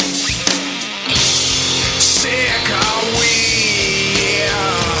 Sick are we,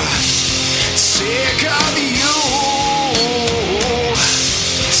 yeah. Sick of you.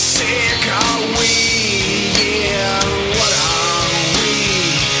 Sick are we, yeah. What are we?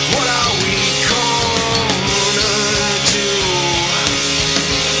 What are we gonna do?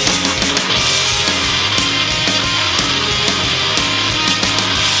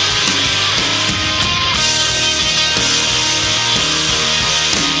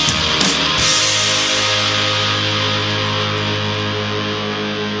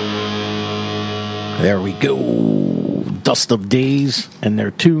 There we go. Dust of Days and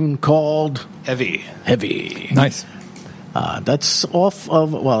their tune called Heavy. Nice. That's off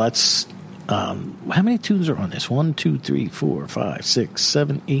of, well, that's, how many tunes are on this? 1, 2, 3, 4, 5, 6,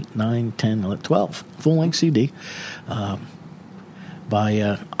 7, 8, 9, 10, 11, 12. Full-length CD by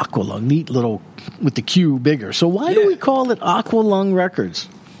Aqualung. Neat little, with the Q bigger. So why do we call it Aqualung Records?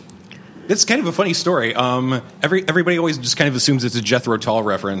 It's kind of a funny story. Everybody always just kind of assumes it's a Jethro Tull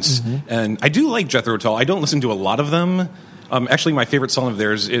reference, and I do like Jethro Tull. I don't listen to a lot of them. Actually, my favorite song of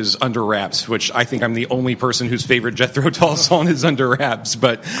theirs is Under Wraps, which I think I'm the only person whose favorite Jethro Tull song is Under Wraps.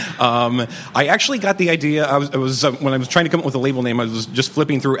 But I actually got the idea. I was when I was trying to come up with a label name, I was just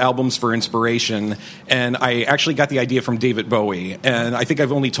flipping through albums for inspiration, and I actually got the idea from David Bowie. And I think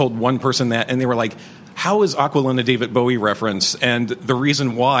I've only told one person that, and they were like, "How is Aqualung a David Bowie reference?" And the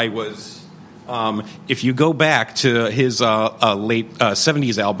reason why was, if you go back to his late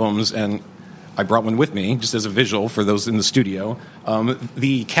 70s albums, and I brought one with me, just as a visual for those in the studio.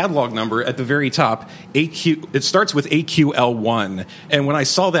 The catalog number at the very top, it starts with AQL1. And when I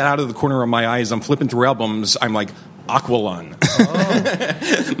saw that out of the corner of my eye as I'm flipping through albums, I'm like, Aqualung.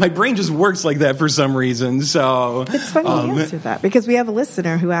 Oh. My brain just works like that for some reason. So it's funny you answered that, because we have a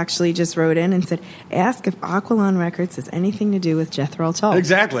listener who actually just wrote in and said, ask if Aqualung Records has anything to do with Jethro Tull.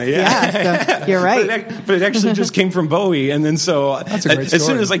 Exactly. Yeah, so you're right. But it actually just came from Bowie. And then so as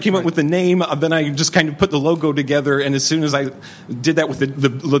soon as I came up with the name, then I just kind of put the logo together. And as soon as I did that with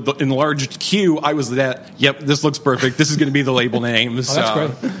the enlarged Q, I was yep, this looks perfect. This is going to be the label name. Oh,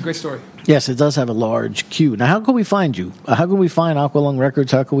 that's great. Great story. Yes, it does have a large Q. Now, how can we find you? How can we find Aqualung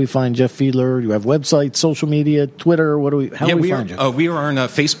Records? How can we find Jeff Fiedler? You have websites, social media, Twitter? How do we find you? We are on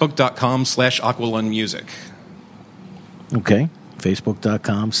Facebook.com/Aqualung Music. Okay.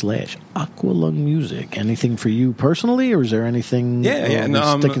 Facebook.com/Aqualung Music. Anything for you personally, or is there anything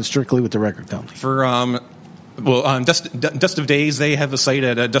sticking strictly with the record company? For Dust of Days, they have a site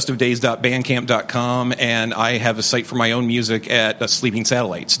at dustofdays.bandcamp.com, and I have a site for my own music at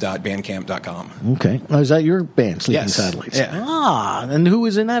sleepingsatellites.bandcamp.com. Okay. Is that your band, Sleeping Yes. Satellites? Yeah. And who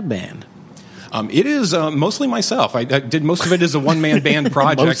is in that band? It is mostly myself. I did most of it as a one-man band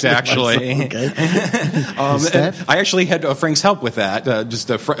project, actually. Okay. I actually had Frank's help with that.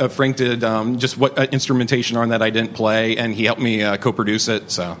 Frank did just what instrumentation on that I didn't play, and he helped me co-produce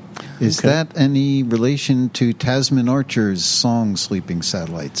it. So, is that any relation to Tasman Archer's song "Sleeping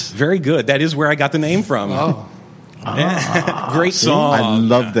Satellites"? Very good. That is where I got the name from. Oh. Great song. I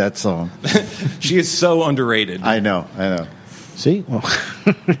love that song. She is so underrated. I know. See? Well,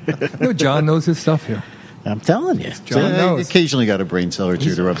 John knows his stuff here. I'm telling you. John knows. Occasionally got a brain cell or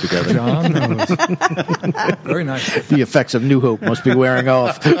two to rub together. John knows. Very nice. The effects of New Hope must be wearing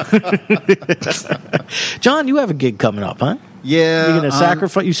off. John, you have a gig coming up, huh? Yeah. You're going to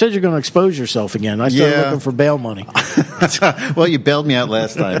sacrifice. You said you're going to expose yourself again. I started looking for bail money. Well, you bailed me out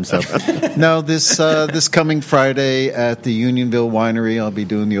last time. So, no, this coming Friday at the Unionville Winery, I'll be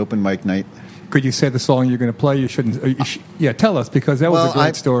doing the open mic night. Could you say the song you're going to play? You shouldn't. Tell us, because that was a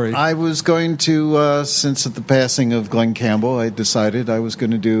great story. I was going to, since at the passing of Glenn Campbell, I decided I was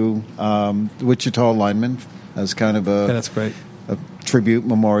going to do Wichita Lineman as kind of that's great. A tribute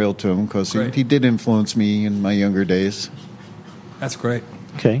memorial to him, because he did influence me in my younger days. That's great.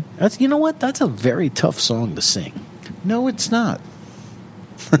 Okay. You know what? That's a very tough song to sing. No, it's not.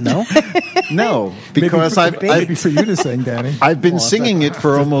 No? No, because maybe for you to sing, Danny. I've been singing it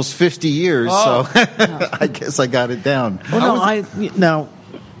for almost 50 years, so I guess I got it down. Well,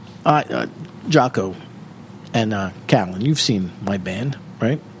 Jocko and Callan, you've seen my band,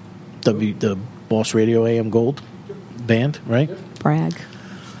 right? The Boss Radio AM Gold band, right? Brag.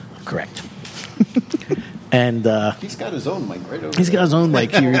 Correct. And he's got his own mic right over He's got his own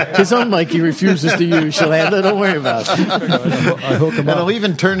mic. His own mic he refuses to use, Shalanda. Don't worry about it. I hook him up. And I'll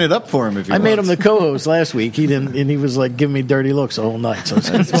even turn it up for him if he wants. made him the co-host last week. He didn't, and he was like giving me dirty looks the whole night. So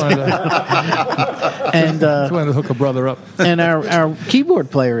just wanted to hook a brother up. And our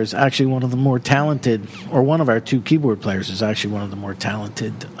keyboard player is actually one of the more talented, or one of our two keyboard players is actually one of the more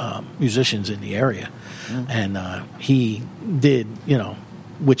talented musicians in the area. And he did,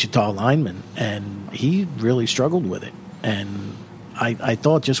 Wichita Lineman, and he really struggled with it. And I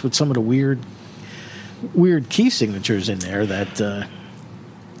thought just with some of the weird key signatures in there that...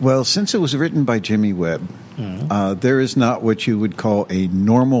 well, since it was written by Jimmy Webb, there is not what you would call a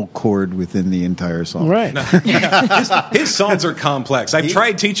normal chord within the entire song. Right. His songs are complex. I've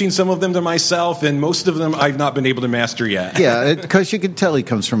tried teaching some of them to myself, and most of them I've not been able to master yet. Yeah, because you can tell he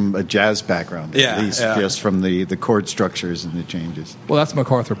comes from a jazz background, at least just from the chord structures and the changes. Well, that's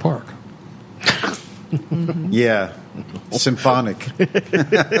MacArthur Park. Yeah, symphonic.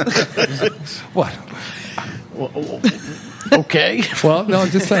 What? Okay. Well, no,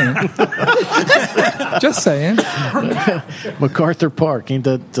 just saying. Just saying. MacArthur Park, ain't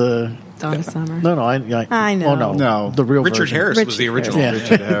that... Donna Summer. No, I know. Oh, no. The real Richard version. Harris was the original. Yeah,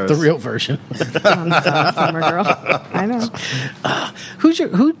 Richard Harris. The real version. Donna Summer girl. I know.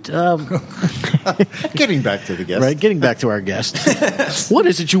 Getting back to the guest. Right, getting back to our guest. What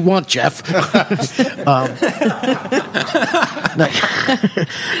is it you want, Jeff?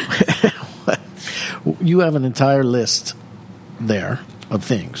 You have an entire list there of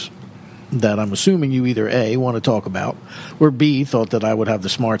things that I'm assuming you either A, want to talk about, or B, thought that I would have the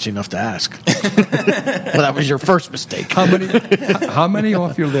smarts enough to ask. But that was your first mistake. How many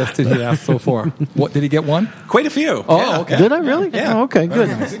off your list did he ask so far? What, did he get one? Quite a few. Oh, yeah. okay. Did I really? Yeah. Oh, okay, good.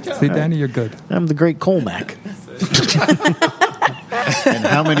 Nice. See, Danny, you're good. I'm the great Colmac. And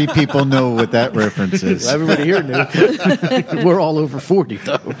how many people know what that reference is? Everybody here knew. We're all over 40,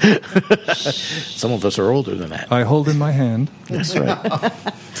 though. Some of us are older than that. I hold in my hand. That's right.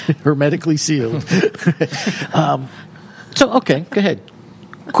 Hermetically sealed. So, okay, go ahead.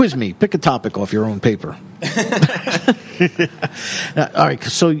 Quiz me. Pick a topic off your own paper. All right,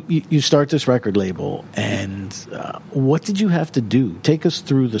 so you start this record label, and what did you have to do? Take us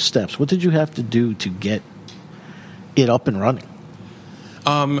through the steps. What did you have to do to get it up and running?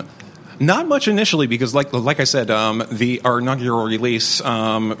 Not much initially, because like I said, our inaugural release,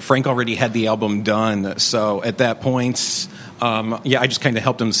 Frank already had the album done. So at that point, I just kind of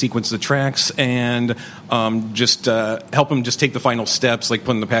helped him sequence the tracks and just help him just take the final steps, like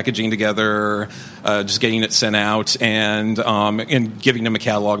putting the packaging together, just getting it sent out, and giving him a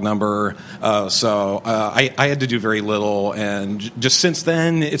catalog number. So I had to do very little, and just since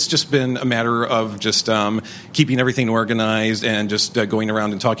then, it's just been a matter of just keeping everything organized and just going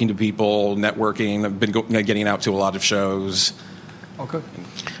around and talking to people, networking. I've been getting out to a lot of shows. Okay.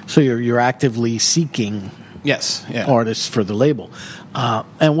 So you're actively seeking. Yes, yeah. Artists for the label,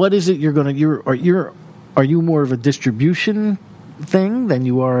 and what is it you're going to? Are you more of a distribution thing than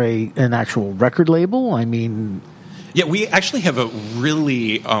you are an actual record label? I mean, yeah, we actually have a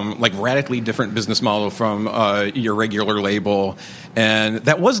really radically different business model from your regular label, and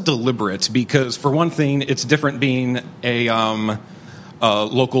that was deliberate because, for one thing, it's different being a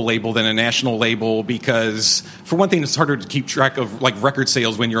local label than a national label because, for one thing, it's harder to keep track of record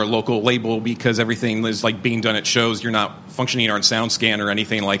sales when you're a local label because everything is being done at shows. You're not functioning on SoundScan or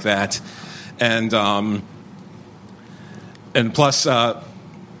anything like that, and plus.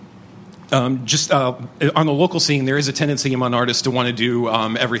 Just on the local scene, there is a tendency among artists to want to do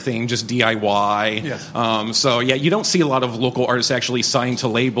everything just DIY. Yes. So, you don't see a lot of local artists actually signed to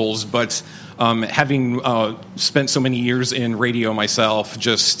labels, but having spent so many years in radio myself,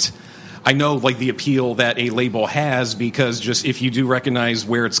 I know the appeal that a label has because just if you do recognize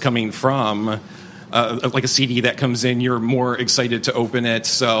where it's coming from, like a CD that comes in, you're more excited to open it.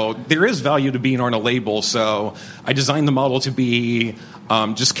 So there is value to being on a label. So I designed the model to be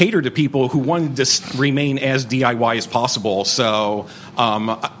just cater to people who wanted to remain as DIY as possible. So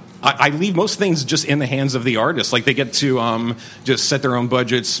I leave most things just in the hands of the artists. They get to just set their own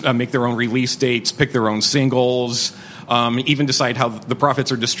budgets, make their own release dates, pick their own singles, even decide how the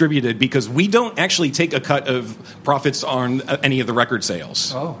profits are distributed because we don't actually take a cut of profits on any of the record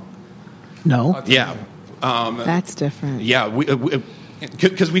sales. Oh. No. Yeah. That's different. Yeah,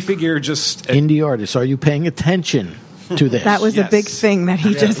 because we figure just... Indie artists, are you paying attention to this? That was a big thing that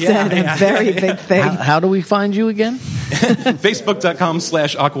he just said, a very big thing. How do we find you again?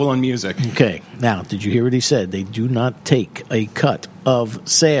 Facebook.com/Aquilon Okay. Now, did you hear what he said? They do not take a cut of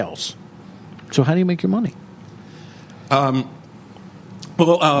sales. So how do you make your money?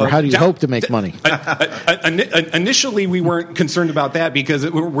 Or how do you hope to make money? Initially, we weren't concerned about that because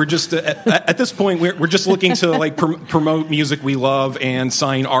we're just at this point we're just looking to promote music we love and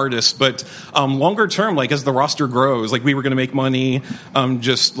sign artists. But longer term, as the roster grows, we were going to make money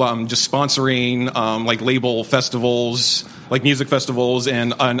just sponsoring label festivals. Music festivals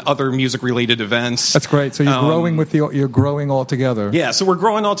and other music-related events. That's great. So you're growing all together. Yeah, so we're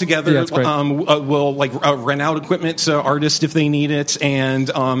growing all together. Yeah, that's great. We'll rent out equipment to artists if they need it,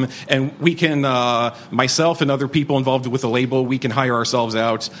 and we can myself and other people involved with the label, we can hire ourselves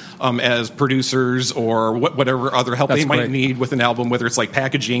out as producers or whatever other help they might need with an album, whether it's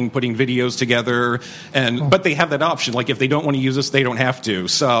packaging, putting videos together, but they have that option. If they don't want to use us, they don't have to.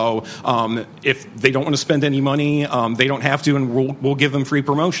 So if they don't want to spend any money, they don't have to, and we'll give them free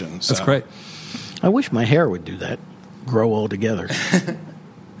promotion. So. That's great. I wish my hair would do that. Grow all together.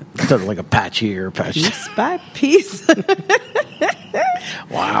 Instead of a patch here, patch there. Piece by piece.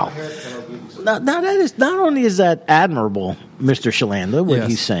 Wow. Now that is not only is that admirable, Mr. Shalanda, what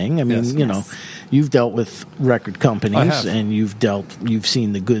he's saying. I mean, you've dealt with record companies and you've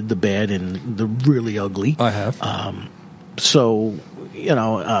seen the good, the bad, and the really ugly. I have.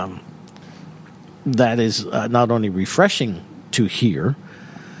 That is not only refreshing to hear,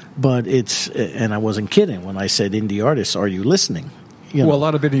 but and I wasn't kidding when I said indie artists, are you listening? A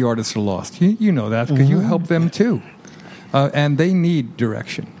lot of indie artists are lost. You know that because you help them too. And they need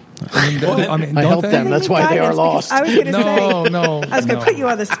direction. I help them. That's why they are lost. I was going to say, I was going to put you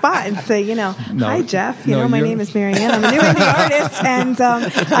on the spot and say, hi, Jeff. My name is Marianne. I'm a new indie artist, and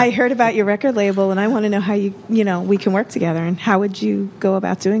I heard about your record label, and I want to know how we can work together. And how would you go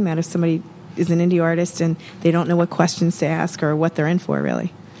about doing that if somebody is an indie artist and they don't know what questions to ask or what they're in for,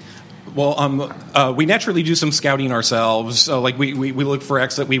 really? Well, we naturally do some scouting ourselves. Like we look for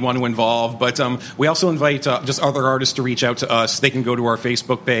acts that we want to involve, but we also invite just other artists to reach out to us. They can go to our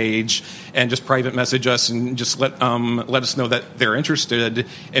Facebook page and just private message us and just let us know that they're interested.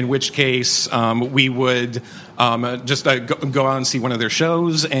 In which case, we would just go out and see one of their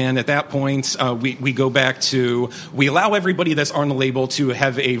shows, and at that point, we go back to we allow everybody that's on the label to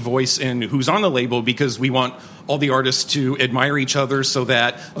have a voice in who's on the label because we want all the artists to admire each other so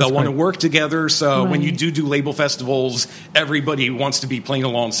that they'll want to work together. So when you do label festivals, everybody wants to be playing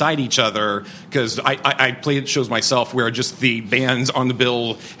alongside each other because I played shows myself where just the bands on the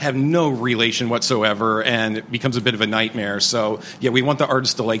bill have no relation whatsoever and it becomes a bit of a nightmare. So, yeah, we want the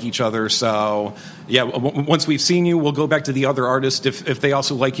artists to like each other. So, yeah, once we've seen you, we'll go back to the other artists. If they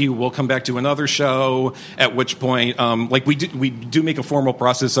also like you, we'll come back to another show, at which point, like we do make a formal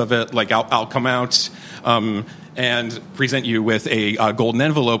process of it. Like I'll come out and present you with a golden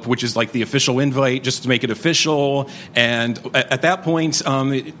envelope, which is like the official invite, just to make it official. And at that point,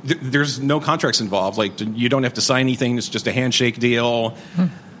 there's no contracts involved. Like you don't have to sign anything. It's just a handshake deal.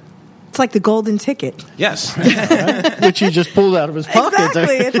 It's like the golden ticket. Yes. Which he just pulled out of his pocket.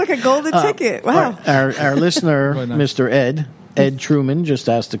 Exactly. It's like a golden ticket. Wow. Our listener, Mr. Ed Truman, just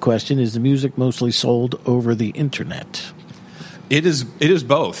asked the question, is the music mostly sold over the internet? It is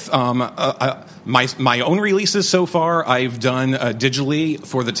both. My own releases so far, I've done digitally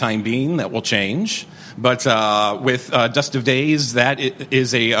for the time being. That will change. But with Dust of Days, that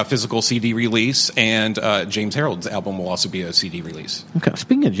is a physical CD release, and James Harold's album will also be a CD release. Okay.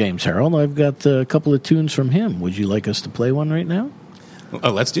 Speaking of James Harold, I've got a couple of tunes from him. Would you like us to play one right now?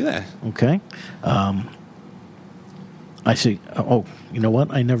 Let's do that. Okay. I see. Oh, you know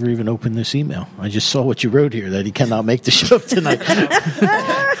what? I never even opened this email. I just saw what you wrote here, that he cannot make the show tonight.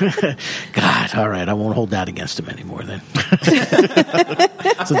 God, all right. I won't hold that against him anymore then.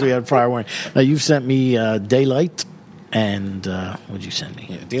 Since we had prior warning. Now, you've sent me Daylight and what'd you send me?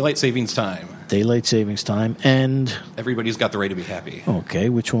 Yeah, Daylight Savings Time. Daylight Savings Time and... Everybody's Got the Right to Be Happy. Okay.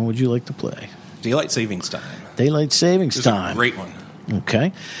 Which one would you like to play? Daylight Savings Time. Daylight Savings This Time. is a great one.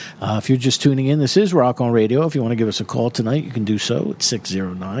 Okay. If you're just tuning in, this is Rock on Radio. If you want to give us a call tonight, you can do so at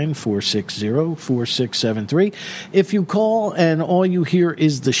 609-460-4673. If you call and all you hear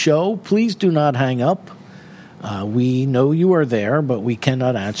is the show, please do not hang up. We know you are there, but we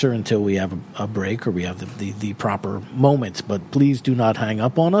cannot answer until we have a break or we have the proper moment. But please do not hang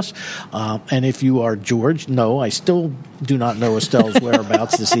up on us. And if you are George, no, I still do not know Estelle's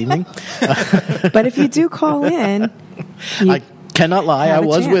whereabouts this evening. But if you do call in... I cannot lie. I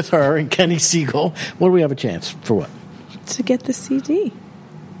was chance. with her and Kenny Siegel. What do we have a chance for? What? To get the CD.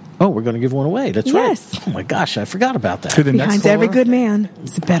 Oh, we're going to give one away. That's Yes. right. Oh my gosh, I forgot about that. To the next Behind caller? every good man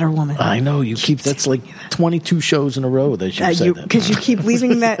is a better woman. I know you keep. That's like 22 shows in a row that you've said that. Because you keep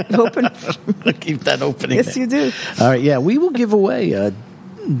leaving that open. Keep that opening. Yes, there. you do. All right. Yeah, we will give away a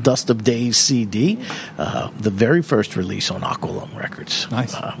Dust of Days CD, the very first release on Aqualung Records.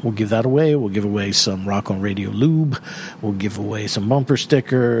 Nice. We'll give that away. We'll give away some Rock on Radio lube. We'll give away some bumper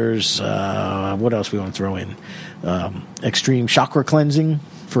stickers. What else we want to throw in? Extreme chakra cleansing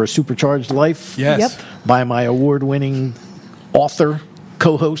for a supercharged life. Yes. Yep. By my award-winning author,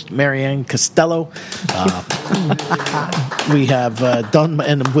 co-host, Marianne Costello. We have done,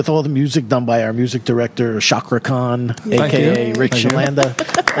 and with all the music done by our music director, Chakra Khan, a.k.a. you. Rick Thank you. Shalanda.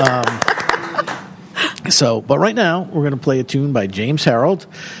 But right now, we're going to play a tune by James Harold,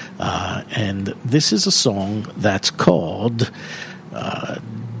 and this is a song that's called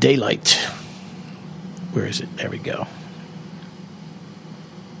Daylight. Where is it? There we go.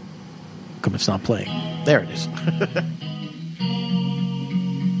 Come, it's not playing. There it is.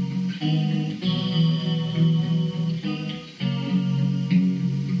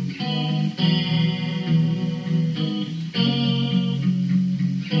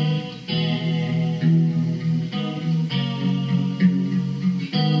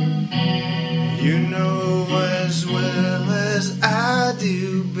 You know as well as I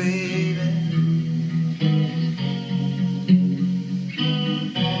do, baby,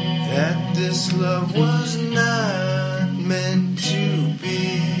 that this love was not meant to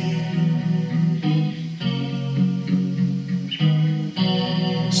be.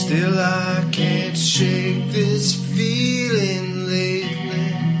 Still I can't shake this feeling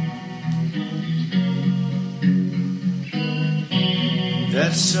lately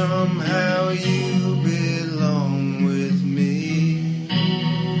that somehow you belong with me.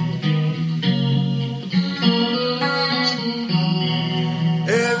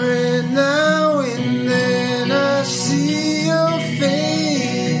 Every now and then I see your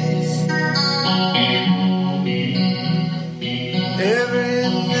face. Every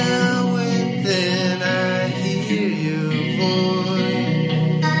now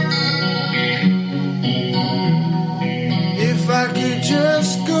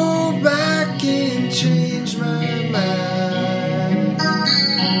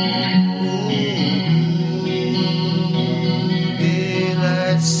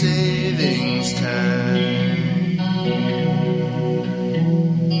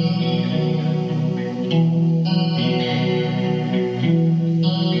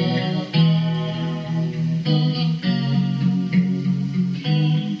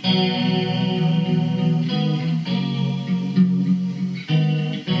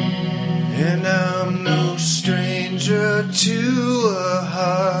And I'm no stranger to a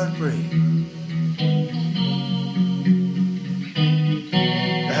heartbreak.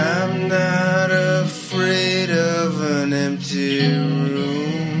 I'm not afraid of an empty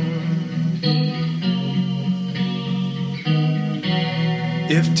room.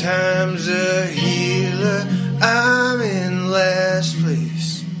 If time's a healer, I'm in last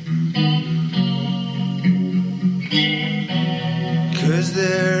place. 'Cause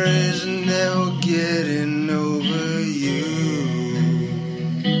there is no getting over you.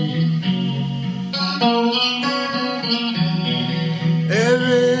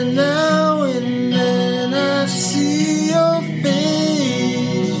 Every now and then I see your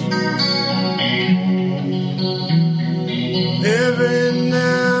face. Every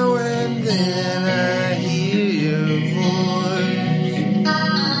now and then I hear your voice.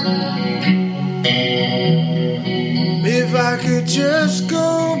 If I could just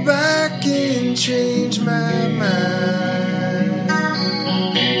go back and change my mind.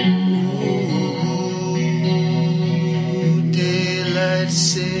 Ooh, daylight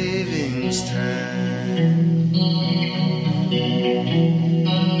savings time.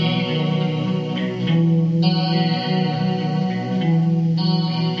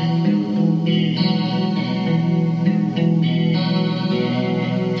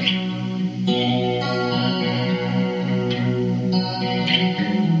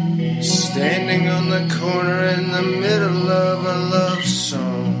 Standing on the corner in the middle of a love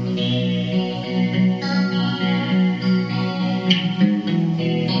song,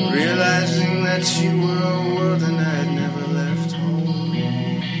 realizing that you were a world and I'd never left home.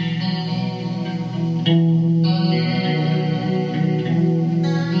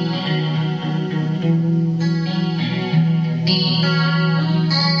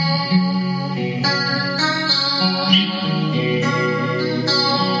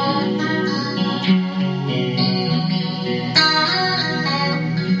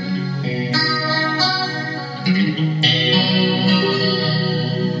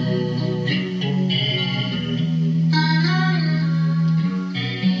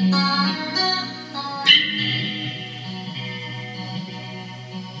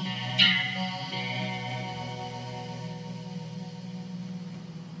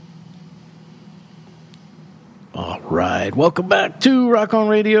 All right. Welcome back to Rock On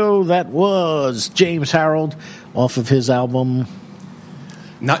Radio. That was James Harold off of his album.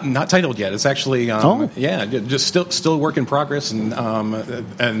 Not titled yet. It's actually just still a work in progress,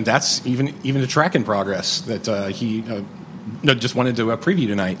 and that's even a track in progress that he just wanted to preview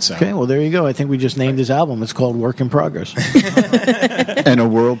tonight. So. Okay, well there you go. I think we just named his album. It's called Work in Progress, and a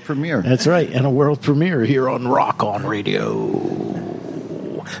world premiere. That's right, and a world premiere here on Rock On Radio.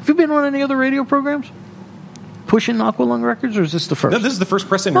 Have you been on any other radio programs? Pushing Aqualung Records, or is this the first? No, this is the first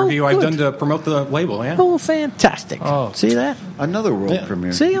press interview I've done to promote the label. Yeah. Oh, fantastic! Oh, see that? Another world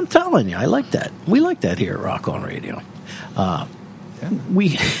premiere. See, I'm telling you, I like that. We like that here at Rock On Radio.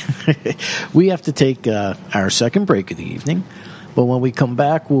 We have to take our second break of the evening, but when we come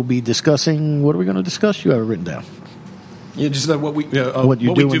back, we'll be discussing. What are we going to discuss? You have it written down. Yeah, just what we do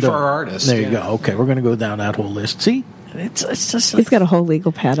for our artists. There you go. Okay, we're going to go down that whole list. See. It's just he's got a whole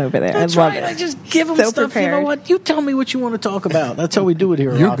legal pad over there. That's I love right. it. I just give him so stuff. Prepared. You know what? You tell me what you want to talk about. That's how we do it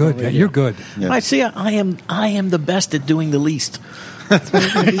here. You're good. Yeah, you're good. Yeah. I see. I am the best at doing the least. That's why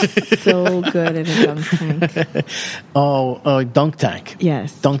he's going to be so good at a dunk tank. Dunk tank.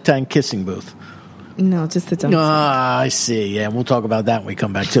 Yes. Dunk tank kissing booth. No, just the dunk tank. I see. Yeah, we'll talk about that when we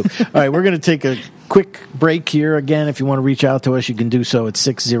come back, too. All right, we're going to take a quick break here. Again, if you want to reach out to us, you can do so at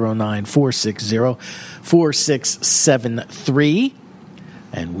 609-460-4673.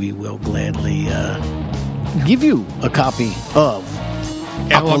 And we will gladly give you a copy of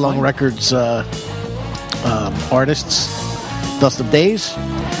Aqualung Records artists, Dust of Days,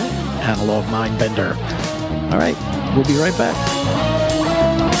 Analog Mindbender. All right, we'll be right back.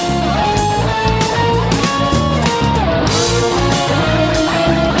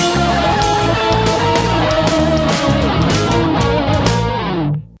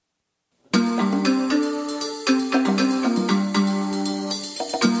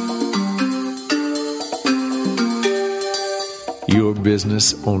 Your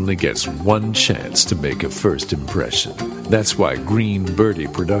business only gets one chance to make a first impression. That's why Green Birdie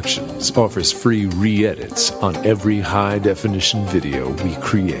Productions offers free re-edits on every high-definition video we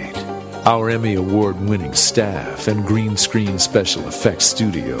create. Our Emmy Award-winning staff and green screen special effects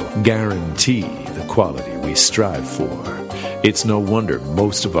studio guarantee the quality we strive for. It's no wonder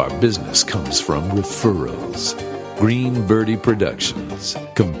most of our business comes from referrals. Green Birdie Productions.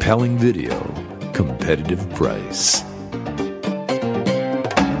 Compelling video, competitive price.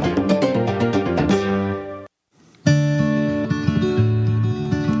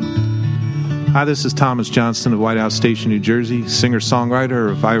 Hi, this is Thomas Johnston of White House Station, New Jersey, singer-songwriter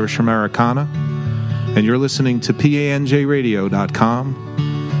of Irish Americana, and you're listening to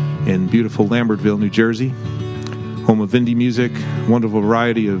PANJRadio.com in beautiful Lambertville, New Jersey, home of indie music, wonderful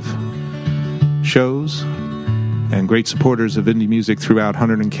variety of shows, and great supporters of indie music throughout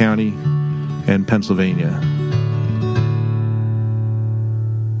Hunterdon County and Pennsylvania.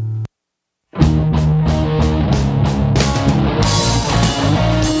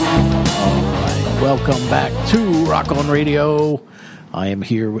 Welcome back to Rock On Radio. I am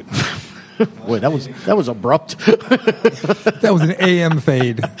here with... Wait, that was abrupt. That was an AM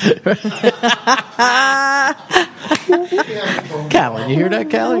fade. Callan, you hear that,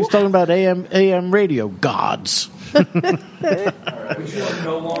 Callan? He's talking about AM radio gods. I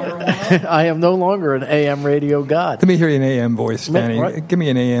am no longer an AM radio god. Let me hear you an AM voice, Danny. Right. Give me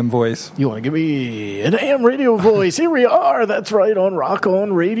an AM voice. You want to give me an AM radio voice? Here we are. That's right, on Rock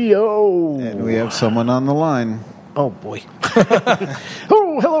On Radio. And we have someone on the line. Oh, boy.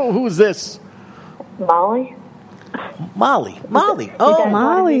 Oh, hello. Who's this? Molly. Molly. Oh,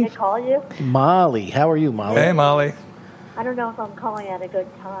 Molly. To call you? Molly. How are you, Molly? Hey, Molly. I don't know if I'm calling at a good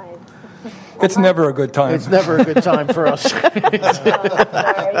time. It's never a good time. It's never a good time for us.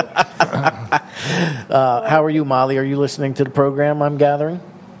 How are you, Molly? Are you listening to the program, I'm gathering?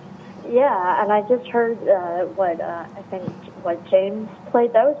 Yeah, and I just heard what James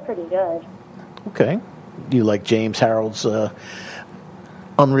played. That was pretty good. Okay. Do you like James Harold's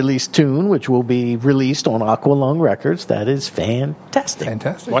unreleased tune, which will be released on Aqualung Records? That is fantastic.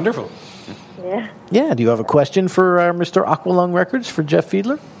 Fantastic. Wonderful. Yeah. Yeah. Do you have a question for Mr. Aqualung Records, for Jeff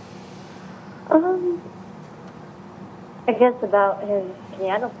Fiedler? I guess about his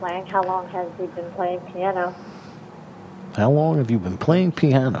piano playing. How long has he been playing piano? How long have you been playing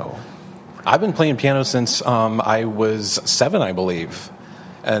piano? I've been playing piano since I was 7, I believe.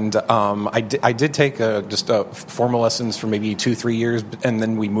 And I did take just formal lessons for maybe 2-3 years, and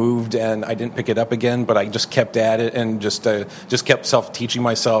then we moved, and I didn't pick it up again. But I just kept at it, and just kept self-teaching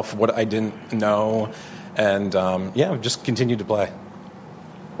myself what I didn't know, and just continued to play.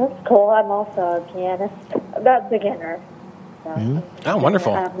 That's cool. I'm also a pianist, not beginner. So Oh,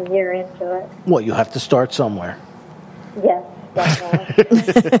 wonderful! I'm a year into it. Well, you have to start somewhere. Yes. Definitely.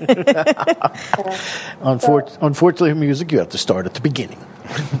 Unfortunately, in music, you have to start at the beginning.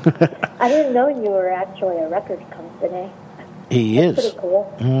 I didn't know you were actually a record company. He That's is. pretty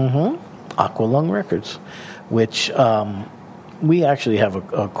cool. Mm-hmm. Aqualung Records, which we actually have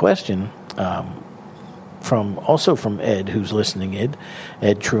a question from Ed, who's listening.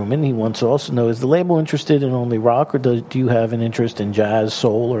 Ed Truman. He wants to also know: is the label interested in only rock, or do you have an interest in jazz,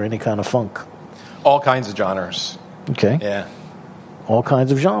 soul, or any kind of funk? All kinds of genres. Okay. Yeah. All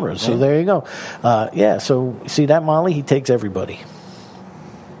kinds of genres. So there you go. So see that, Molly? He takes everybody.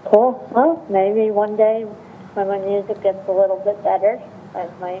 Cool. Well, maybe one day when my music gets a little bit better, I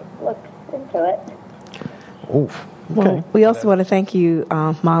might look into it. Oof. Well, we also want to thank you,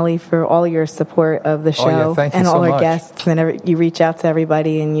 Molly, for all your support of the show thank you and so all our much. guests. And you reach out to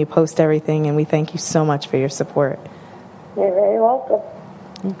everybody and you post everything, and we thank you so much for your support. You're very welcome.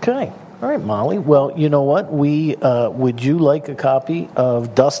 Okay. All right, Molly. Well, you know what? Would you like a copy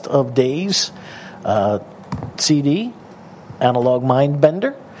of Dust of Days CD, Analog Mind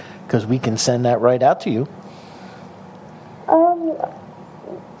Bender? Because we can send that right out to you.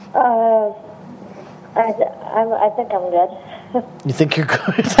 I think I'm good. You think you're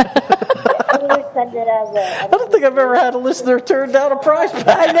good? I'm going to send it as a... I don't think I've ever had a listener turn down a prize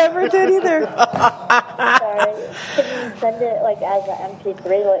pack. I never did either. Sorry. Can you send it as an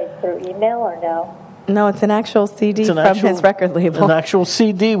MP3 through email or no? No, it's an actual CD from his record label. An actual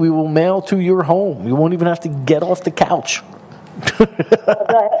CD we will mail to your home. You won't even have to get off the couch.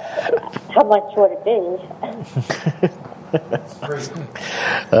 How much would it be?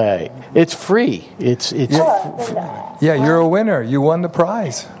 All right. It's free. It's Yeah, you're a winner. You won the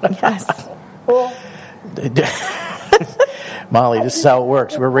prize. Yes. Cool. Molly, this is how it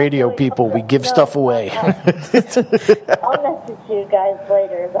works. We're radio people. We give stuff away. I'll message you guys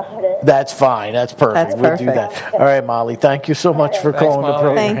later about it. That's fine. That's perfect. We'll do that. All right, Molly. Thank you so much for calling the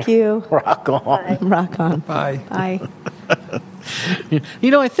program. Thank you. Rock on. Bye. Rock on. Bye. Bye.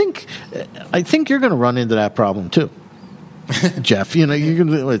 I think you're going to run into that problem too, Jeff.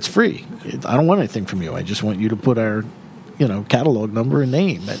 It's free. I don't want anything from you. I just want you to put our, catalog number and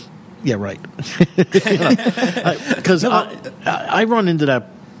name. Yeah, right. Because I run into that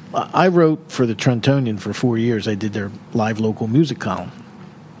I wrote for the Trentonian for 4 years. I did their live local music column.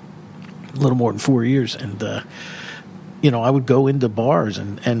 A little more than 4 years. And, I would go into bars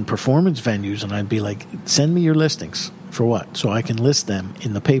and performance venues, and I'd be like, send me your listings. For what? So I can list them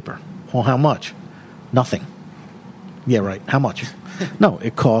in the paper. Well, how much? Nothing. Yeah, right. How much? No,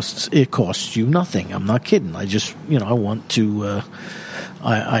 it costs you nothing. I'm not kidding. I just, I want to,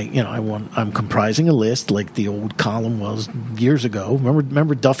 I'm comprising a list like the old column was years ago.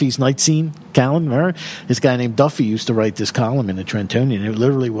 Remember Duffy's Night Scene column? Remember? This guy named Duffy used to write this column in the Trentonian. It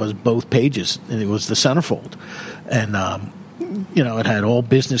literally was both pages, and it was the centerfold. And, it had all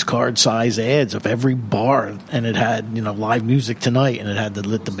business card size ads of every bar, and it had, live music tonight, and it had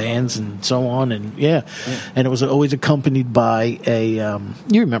the bands and so on, and and it was always accompanied by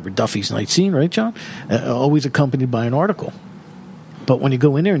you remember Duffy's Night Scene, right, John? Always accompanied by an article. But when you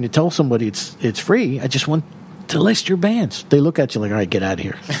go in there and you tell somebody it's free, I just want to list your bands. They look at you like, all right, get out of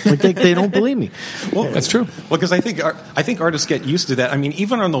here. Like they don't believe me. Well, that's true. Well, because I think artists get used to that. I mean,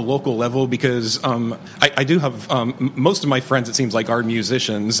 even on the local level, because I do have most of my friends, it seems like, are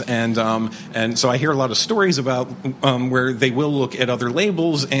musicians, and so I hear a lot of stories about where they will look at other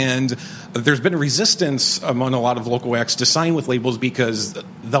labels, and there's been a resistance among a lot of local acts to sign with labels because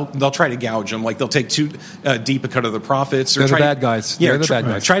they'll try to gouge them. Like they'll take too deep a cut of the profits. Or they're the bad guys. Yeah, they're the bad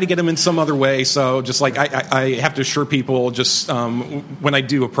guys. Try to get them in some other way. So just like I have to assure people, just when I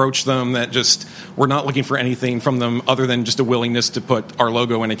do approach them, that just we're not looking for anything from them other than just a willingness to put our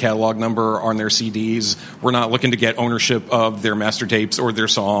logo and a catalog number on their CDs. We're not looking to get ownership of their master tapes or their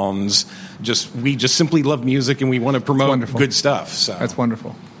songs. We just simply love music and we want to promote good stuff. So that's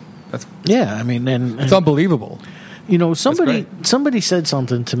wonderful. It's unbelievable. Somebody said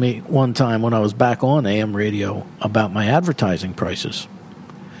something to me one time when I was back on AM radio about my advertising prices.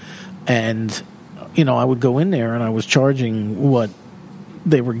 And, I would go in there and I was charging what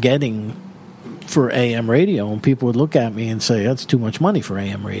they were getting for AM radio, and people would look at me and say, that's too much money for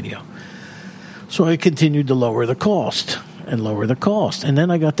AM radio. So I continued to lower the cost. And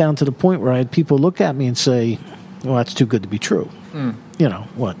then I got down to the point where I had people look at me and say, well, that's too good to be true.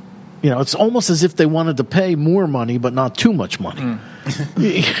 What? It's almost as if they wanted to pay more money, but not too much money. And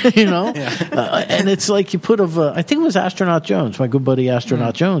it's like you put I think it was Astronaut Jones, my good buddy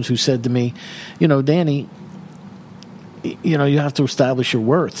Astronaut Jones, who said to me, Danny, you have to establish your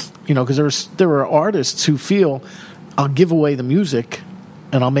worth, because there are artists who feel I'll give away the music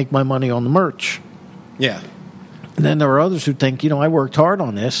and I'll make my money on the merch. Yeah. And then there are others who think, I worked hard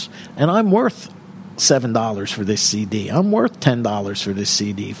on this and I'm worth $7 for this CD. I'm worth $10 for this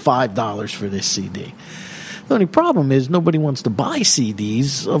CD, $5 for this CD. The only problem is nobody wants to buy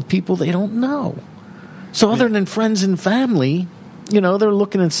CDs of people they don't know. So other than friends and family, they're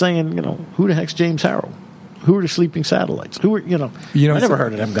looking and saying, who the heck's James Harrell? Who are the Sleeping Satellites? Who are, I never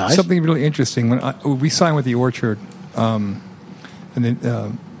heard of them guys. Something really interesting. When we signed with the Orchard, and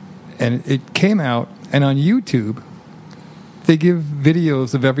it came out, and on YouTube, they give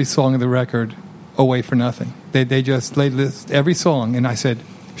videos of every song of the record away for nothing. They list every song, and I said,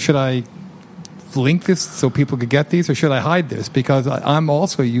 should I link this so people could get these, or should I hide this? Because I'm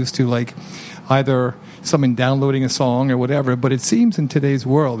also used to either someone downloading a song or whatever. But it seems in today's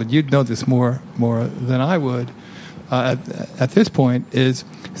world, and you'd know this more than I would at this point, is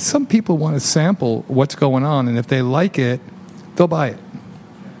some people want to sample what's going on, and if they like it, they'll buy it.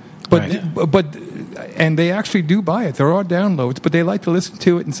 But and they actually do buy it. There are downloads, but they like to listen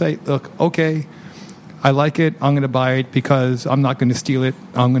to it and say, look, okay, I like it. I'm going to buy it because I'm not going to steal it.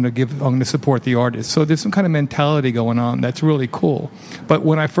 I'm going to support the artist. So there's some kind of mentality going on that's really cool. But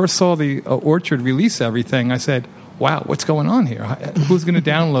when I first saw the Orchard release everything, I said, wow, what's going on here? Who's going to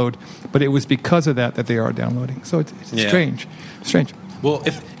download? But it was because of that they are downloading. So it's strange. Well,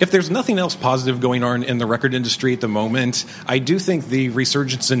 if there's nothing else positive going on in the record industry at the moment, I do think the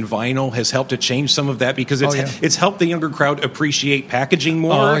resurgence in vinyl has helped to change some of that, because it's helped the younger crowd appreciate packaging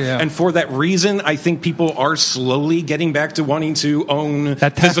more. And for that reason, I think people are slowly getting back to wanting to own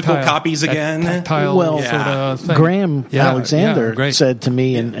physical copies again. Graham Alexander said to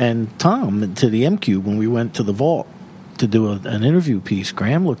me and Tom, to the MQ, when we went to the Vault to do an interview piece,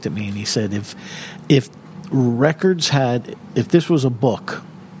 Graham looked at me and he said, if this was a book,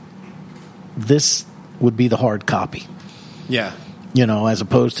 this would be the hard copy. Yeah. As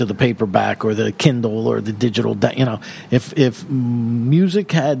opposed to the paperback or the Kindle or the digital. If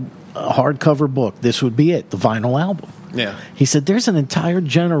music had a hardcover book, this would be it, the vinyl album. Yeah. He said there's an entire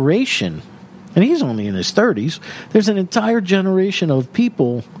generation, and he's only in his 30s, there's an entire generation of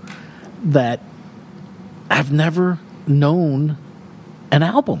people that have never known an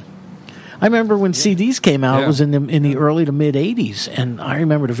album. I remember when CDs came out. Yeah. It was in the early to mid '80s, and I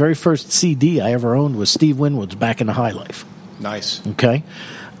remember the very first CD I ever owned was Steve Winwood's "Back in the High Life." Nice. Okay,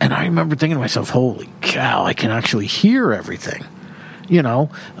 and I remember thinking to myself, "Holy cow! I can actually hear everything."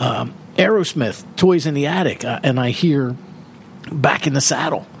 Aerosmith, "Toys in the Attic," and I hear "Back in the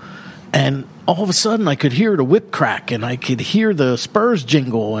Saddle." And all of a sudden, I could hear the whip crack, and I could hear the Spurs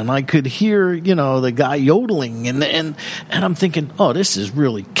jingle, and I could hear, the guy yodeling, and I'm thinking, oh, this is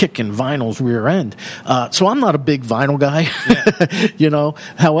really kicking vinyl's rear end. So I'm not a big vinyl guy,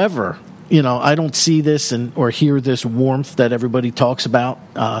 However, I don't see this or hear this warmth that everybody talks about.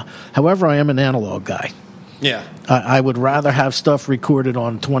 However, I am an analog guy. Yeah. I would rather have stuff recorded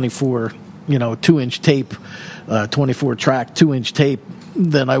on 24, 2-inch tape, 24-track 2-inch tape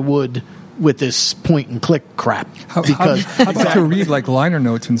than I would with this point and click crap. How about to read like liner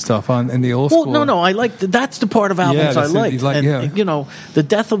notes and stuff in the old school? Well, no, I like that's the part of albums I like. The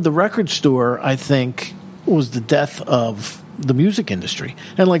death of the record store, I think, was the death of the music industry.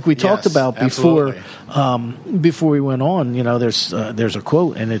 And like we talked about before we went on, there's a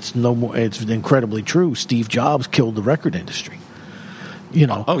quote, and it's incredibly true. Steve Jobs killed the record industry.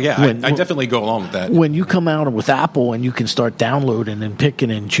 Oh yeah, I definitely go along with that. When you come out with Apple and you can start downloading and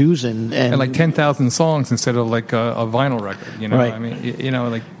picking and choosing, and like 10,000 songs instead of like a vinyl record. Right. I mean,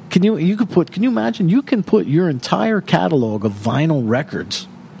 like. Can you imagine you can put your entire catalog of vinyl records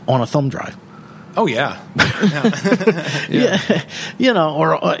on a thumb drive? Oh yeah.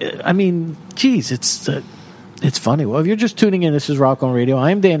 I mean, geez, it's funny. Well, if you're just tuning in, this is Rock on Radio.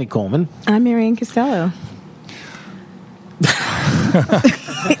 I am Danny Coleman. I'm Marianne Costello.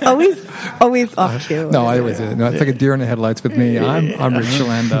 always off cue. No, I always do. No, it's like a deer in the headlights with me. I'm Rich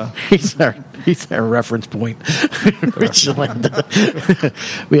Shalanda. He's our reference point. Rich Shalanda.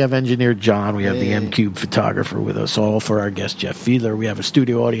 We have engineer John. We have the M-Cube photographer with us all for our guest Jeff Fiedler. We have a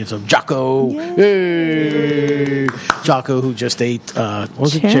studio audience of Jocko. Hey! Jocko, who just ate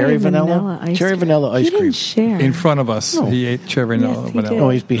cherry vanilla? Cherry vanilla ice cream. Share. In front of us. No. He ate cherry vanilla. Oh,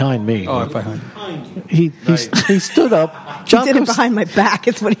 he's behind me. Oh, behind. He stood up. He did it behind my back,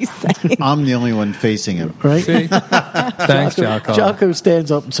 is what he's saying. I'm the only one facing him. Right? See? Thanks, Jocko. Jocko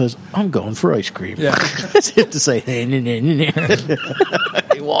stands up and says, I'm going for ice cream. Yeah. As if to say, hey,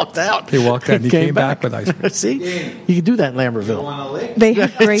 he walked out. He walked out and he came back with ice cream. See? You can do that in Lambertville. They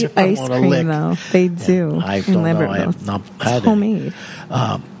have great ice cream, though. They do. I in don't know. Lambertville. I have not had it's homemade.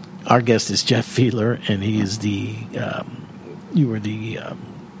 Our guest is Jeff Fiedler, and he is you were the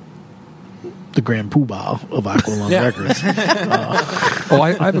Grand Poobah of Aqualung Records.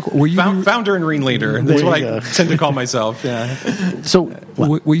 Were you founder and ringleader? That's what I tend to call myself. Yeah. So,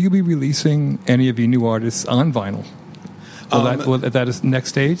 will you be releasing any of your new artists on vinyl? That is next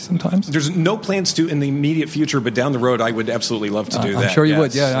stage sometimes? There's no plans to in the immediate future, but down the road, I would absolutely love to do that. I'm sure you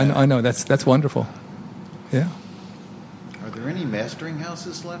would. Yeah, I know. That's wonderful. Yeah. Are there any mastering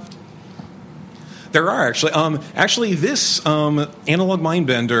houses left? There are actually. This Analog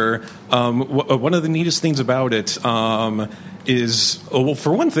Mindbender. One of the neatest things about it is,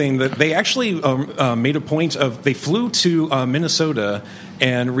 for one thing, that they actually made a point of they flew to Minnesota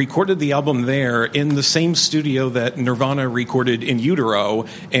and recorded the album there in the same studio that Nirvana recorded In Utero,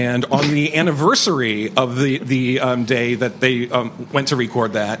 and on the anniversary of the day that they went to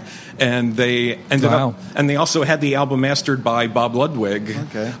record that, and they ended up, and they also had the album mastered by Bob Ludwig,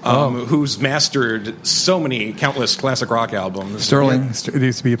 who's mastered so many countless classic rock albums. Sterling, there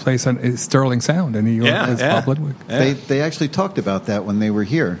used to be a place on Sterling Sound in New York as Bob Ludwig. Yeah. They actually talked about that when they were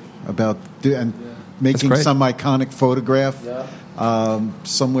here, about making some iconic photograph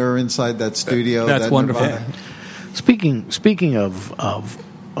somewhere inside that studio. That's wonderful. Speaking of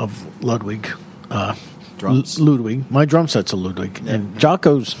Ludwig, drums. Ludwig, my drum set's a Ludwig, and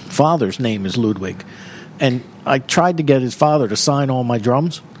Jocko's father's name is Ludwig, and I tried to get his father to sign all my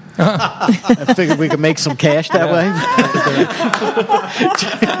drums. I figured we could make some cash that way.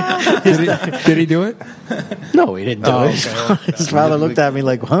 Did he do it? No, he didn't do it. Okay. His father looked at me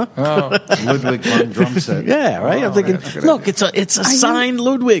like, "Huh?" Ludwig von drum set. Yeah, right. I'm thinking, look, it's a signed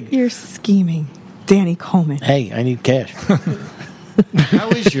Ludwig. You're scheming, Danny Coleman. Hey, I need cash. How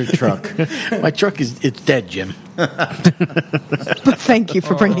is your truck? My truck it's dead, Jim. But thank you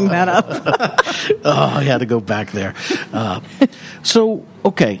for bringing that up. I had to go back there. So,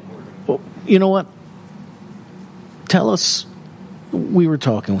 okay. Well, you know what? Tell us, we were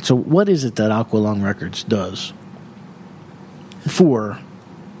talking, so what is it that Aqualung Records does for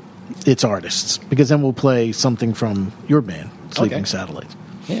its artists? Because then we'll play something from your band, Sleeping Satellites.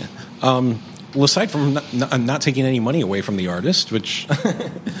 Yeah. Well, aside from not taking any money away from the artist, which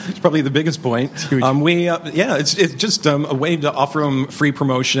is probably the biggest point, it's just a way to offer them free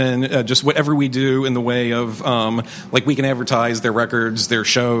promotion, just whatever we do in the way of, like we can advertise their records, their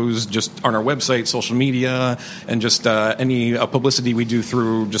shows, just on our website, social media, and just any publicity we do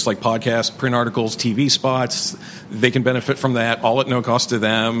through just like podcasts, print articles, TV spots. They can benefit from that, all at no cost to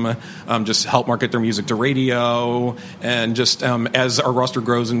them, just help market their music to radio, and just as our roster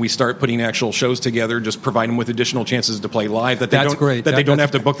grows and we start putting actual shows together, just provide them with additional chances to play live that they don't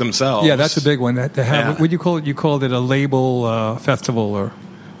have to book themselves. Yeah, that's a big one. To have, what do you call it? You called it a label festival or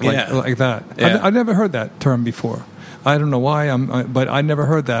like that. Yeah. I've never heard that term before. I don't know why, but I never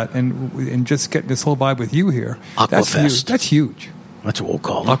heard that. And just getting this whole vibe with you here, Aquafest. That's huge. That's what we'll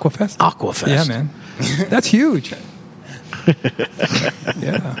call it. Aquafest? Aquafest. Yeah, man. That's huge.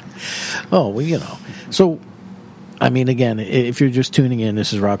 Yeah. Oh, well, So, I mean, again, if you're just tuning in,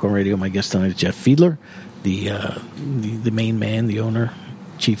 this is Rock On Radio. My guest tonight is Jeff Fiedler, the main man, the owner,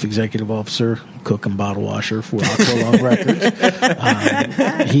 chief executive officer, cook and bottle washer for Aqua Long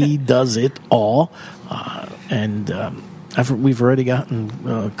Records. He does it all. We've already gotten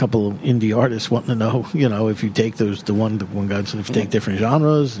a couple of indie artists wanting to know, if you take the one guy said if you take different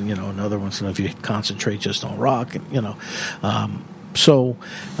genres, and, another one said if you concentrate just on rock, and,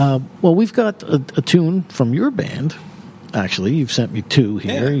 well, we've got a tune from your band. Actually, you've sent me two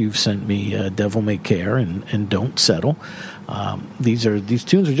here. Yeah. You've sent me Devil May Care and Don't Settle. These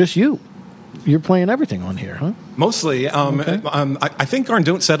tunes are just you. You're playing everything on here, huh? Mostly. Okay. I think on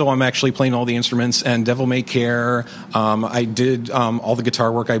Don't Settle, I'm actually playing all the instruments, and Devil May Care, I did all the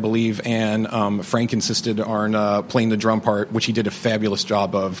guitar work, I believe, and Frank insisted on playing the drum part, which he did a fabulous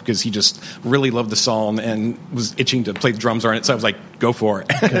job of, because he just really loved the song and was itching to play the drums on it, so I was like, go for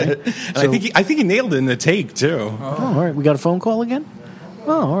it. Okay. And I think he nailed it in the take, too. Oh, all right. We got a phone call again?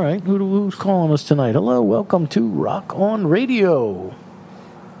 Oh, all right. Who's calling us tonight? Hello, welcome to Rock On Radio.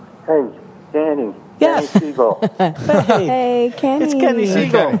 Hey. Danny. Yes. Kenny Siegel. Hey, Kenny. It's Kenny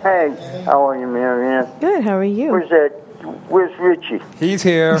Siegel. Hey, how are you, Marianne? Good, how are you? Where's Richie? He's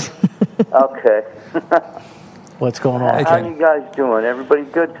here. Okay. What's going on? How you guys doing? Everybody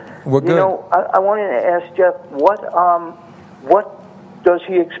good? We're good. I wanted to ask Jeff, what does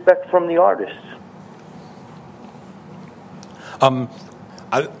he expect from the artists?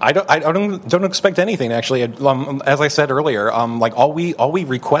 I don't expect anything, actually. As I said earlier, like all we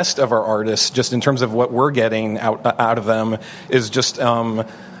request of our artists, just in terms of what we're getting out of them, is just a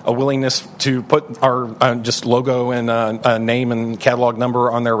willingness to put our just logo and a name and catalog number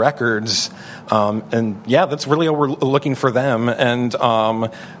on their records, and yeah, that's really all we're looking for them. And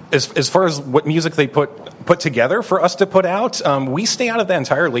as far as what music they put together for us to put out, we stay out of that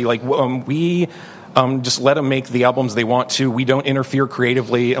entirely. Like we. Just let them make the albums they want to. We don't interfere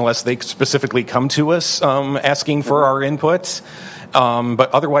creatively unless they specifically come to us asking for our input. But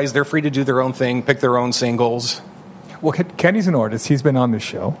otherwise, they're free to do their own thing, pick their own singles. Well, Kenny's an artist. He's been on this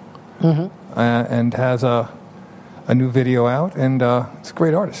show and has a new video out, and it's a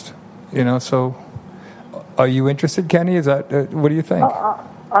great artist. So are you interested, Kenny? Is that what do you think?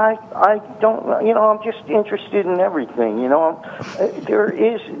 I don't, I'm just interested in everything, There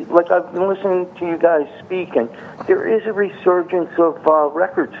is, like I've been listening to you guys speak, and there is a resurgence of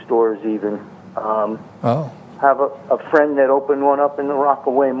record stores even. Have a friend that opened one up in the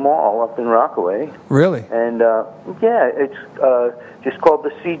Rockaway Mall up in Rockaway. Really? And, it's just called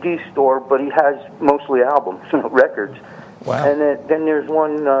the CD store, but he has mostly albums, records. Wow. And then there's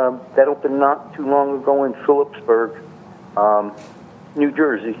one that opened not too long ago in Phillipsburg, New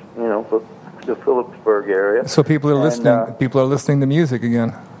Jersey, the Phillipsburg area. So people are listening. People are listening to music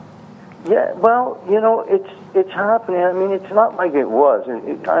again. Yeah, well, it's happening. I mean, it's not like it was.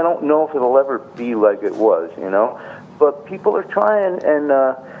 I don't know if it'll ever be like it was, But people are trying, and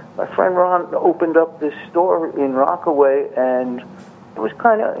my friend Ron opened up this store in Rockaway, and it was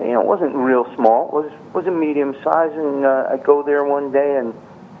kind of, it wasn't real small. It was a medium size, and I go there one day, and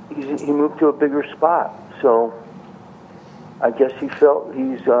he moved to a bigger spot. So I guess he felt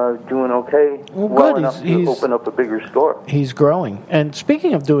he's doing okay, well enough to open up a bigger store. He's growing. And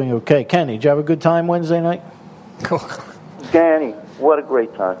speaking of doing okay, Kenny, did you have a good time Wednesday night? Danny, what a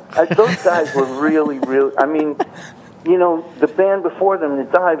great time. Those guys were really, really, I mean, the band before them, the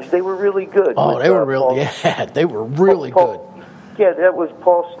Dives, they were really good. Oh, they were really, they were really good. Yeah, that was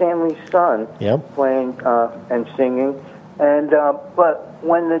Paul Stanley's son playing and singing. And but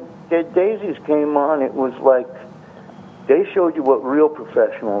when the Dead Daisies came on, it was like, they showed you what real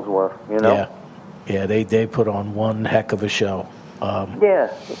professionals were, Yeah, they put on one heck of a show. They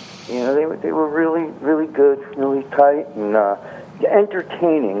were really, really good, really tight, and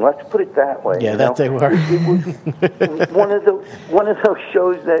entertaining. Let's put it that way. Yeah, you that know? they were. It was one of those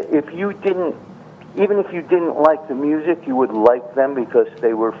shows that even if you didn't like the music, you would like them because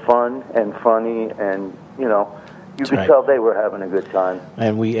they were fun and funny, and you could tell they were having a good time.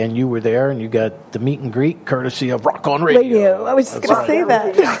 And you were there, and you got the meet and greet courtesy of Rock On Radio. I was just going to say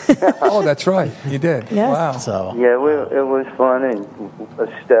that. Oh, that's right. You did. Yes. Wow. So yeah, it was fun, and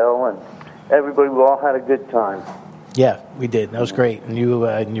Estelle and everybody, we all had a good time. yeah, we did. That was great. And you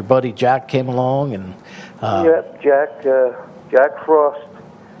and your buddy Jack came along, and Yep, Jack Frost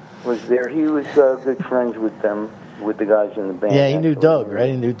was there. He was good friends with the guys in the band. yeah, he knew Doug, right?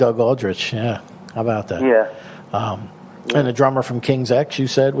 He knew Doug Aldrich. Yeah, how about that? Yeah. And the drummer from King's X, you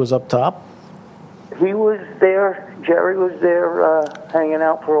said, was up top? He was there. Jerry was there hanging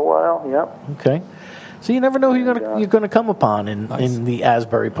out for a while. Yep. Okay. So you never know who you're gonna come upon in the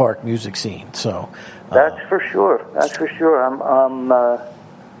Asbury Park music scene. So that's for sure. That's for sure. I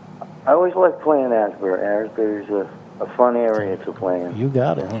always like playing Asbury. Asbury's a fun area to play in. you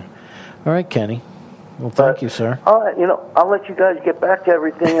got it. All right, Kenny. Well, thank you, sir. I'll let you guys get back to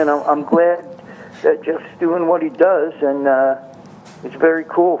everything, and I'm glad that Jeff's doing what he does, and it's very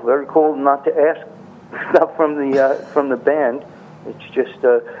cool. Very cool not to ask stuff from the band. It's just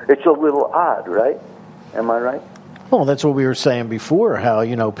it's a little odd, right? Am I right? Well, that's what we were saying before. How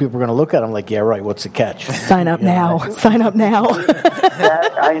people are going to look at him like, yeah, right. What's the catch? Sign up now. Sign up now.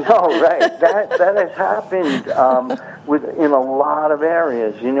 I know, right? That has happened in a lot of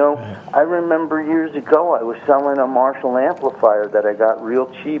areas. I remember years ago I was selling a Marshall amplifier that I got real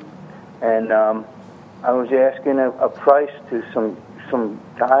cheap, and I was asking a price to some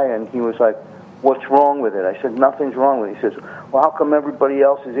guy, and he was like, "What's wrong with it?" I said, "Nothing's wrong with it." He says, "Well, how come everybody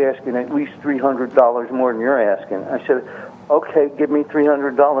else is asking at least $300 more than you're asking?" I said, "Okay, give me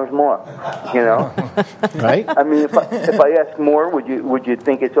 $300 more." Right? I mean, if I asked more, would you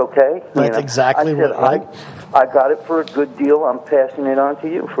think it's okay? That's exactly what I got it for a good deal. I'm passing it on to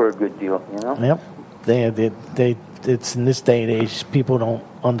you for a good deal. Yep. They it's in this day and age, people don't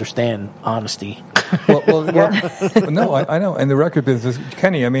understand honesty. Well, no, I know. And the record business,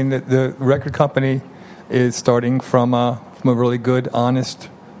 Kenny, I mean, the record company is starting from a really good, honest,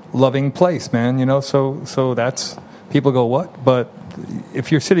 loving place, man. So that's, people go, what? But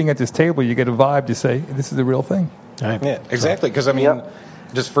if you're sitting at this table, you get a vibe to say, this is the real thing. Right. Yeah, exactly. Because, I mean,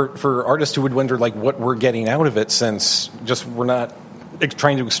 just for artists who would wonder, like, what we're getting out of it, since just we're not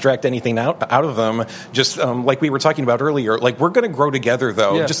trying to extract anything out of them, just like we were talking about earlier, like, we're going to grow together,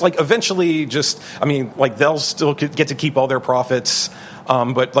 though. Yeah. Just like eventually, like, they'll still get to keep all their profits,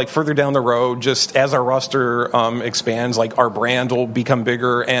 but like further down the road, just as our roster expands, like, our brand will become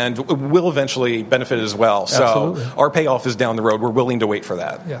bigger and will eventually benefit as well. Absolutely. So our payoff is down the road. We're willing to wait for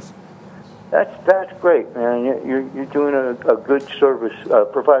that. Yes. That's great, man. You're doing a good service,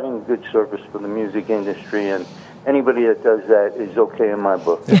 providing a good service for the music industry, and anybody that does that is okay in my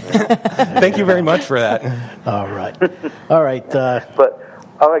book. Thank you very much for that. All right. All right.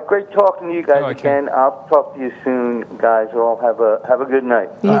 All right, great talking to you guys again. I'll talk to you soon, guys. All have a good night.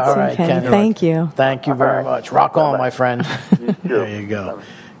 You All too, right, Kenny. Thank you. Thank you very much. Rock on, my friend. There you go.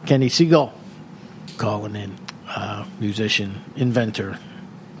 Kenny Siegel calling in, musician, inventor,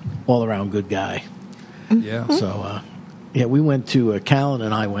 all around good guy. Yeah. So, we went to Callan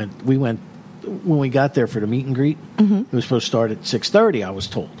and I went. We went when we got there for the meet and greet. Mm-hmm. It was supposed to start at 6:30. I was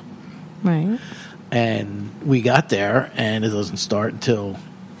told. Right. And we got there, and it doesn't start until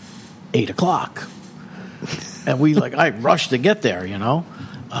 8:00. And I rushed to get there,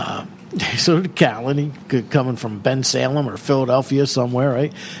 So did Callan, coming from Ben Salem or Philadelphia somewhere,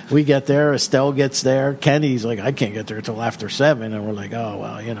 right? We get there, Estelle gets there, Kenny's like, I can't get there until after 7, and we're like, oh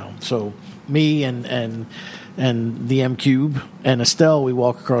well, So me and the M Cube and Estelle, we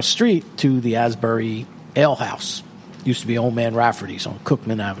walk across the street to the Asbury Ale House. Used to be Old Man Rafferty's on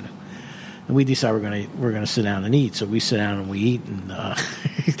Cookman Avenue. And we decide we're gonna sit down and eat. So we sit down and we eat, and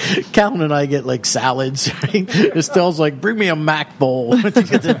Calvin and I get like salads. Right? Estelle's like, "Bring me a mac bowl." She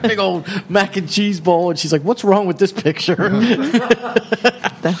gets a big old mac and cheese bowl, and she's like, "What's wrong with this picture?"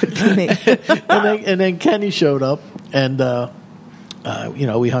 That would be me. and then Kenny showed up, and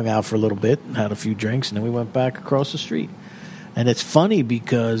we hung out for a little bit and had a few drinks, and then we went back across the street. And it's funny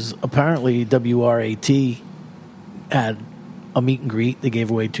because apparently WRAT had a meet and greet. They gave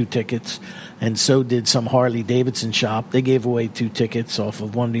away 2 tickets, and so did some Harley Davidson shop. They gave away 2 tickets off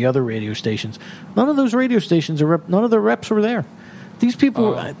of one of the other radio stations. None of those radio stations none of the reps were there. These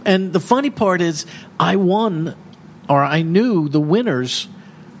people, and the funny part is, I knew the winners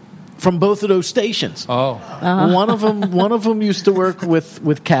from both of those stations. Oh, one of them used to work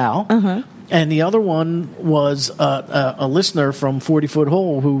with Cal. And the other one was a listener from 40 Foot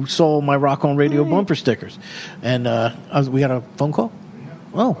Hole who saw my Rock On Radio bumper stickers. And we got a phone call?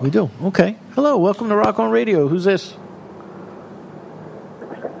 Oh, we do. Okay. Hello, welcome to Rock On Radio. Who's this?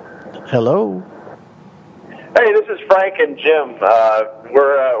 Hello? Hey, this is Frank and Jim.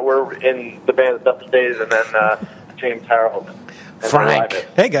 We're in the band Dusty Days, and then James Harold. Frank.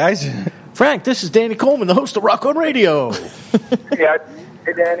 Hey, guys. Frank, this is Danny Coleman, the host of Rock On Radio. Yeah.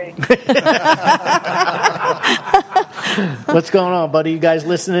 Hey, Danny. What's going on, buddy? You guys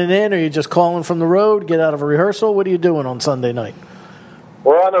listening in, or are you just calling from the road, get out of a rehearsal? What are you doing on Sunday night?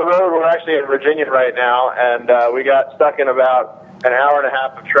 We're on the road. We're actually in Virginia right now, and we got stuck in about an hour and a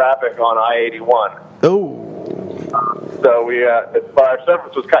half of traffic on I-81. Oh. So our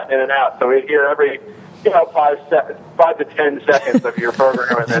service was cutting in and out, so we'd hear every 5 to 10 seconds of your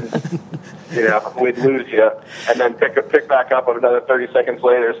program, and then we'd lose you, and then pick back up another 30 seconds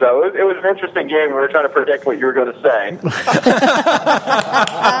later. So it was an interesting game. We were trying to predict what you were going to say.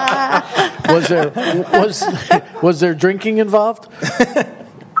 Was there drinking involved?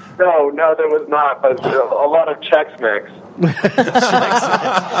 No, there was not. But a lot of Chex Mix.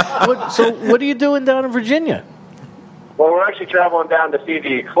 So what are you doing down in Virginia? Well, we're actually traveling down to see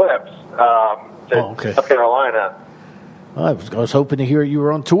the Eclipse to South Carolina. I was hoping to hear you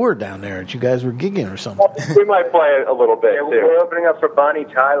were on tour down there, that you guys were gigging or something. We might play a little bit, too. We're opening up for Bonnie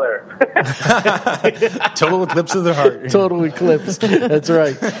Tyler. Total eclipse of the heart. Total eclipse. That's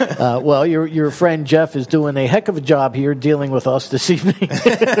right. Well, your friend Jeff is doing a heck of a job here dealing with us this evening.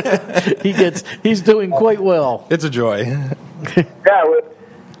 He's doing quite well. It's a joy. Yeah,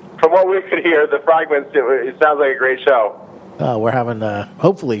 from what we could hear, the fragments, it sounds like a great show. We're having,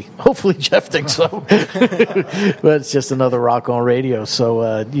 hopefully Jeff thinks so. But it's just another Rock On Radio.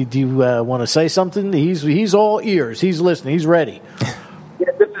 So do you want to say something? He's all ears. He's listening. He's ready.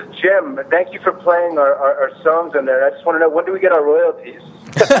 Yeah, this is Jim. Thank you for playing our songs in there. I just want to know, when do we get our royalties?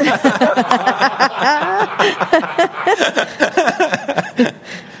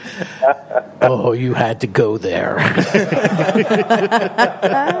 Oh, you had to go there.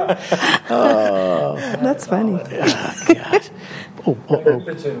 That's funny. God.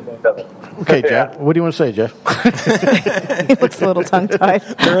 Okay, Jeff. What do you want to say, Jeff? He looks a little tongue-tied.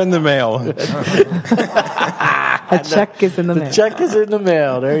 They're in the mail. A check is in the mail. The check is in the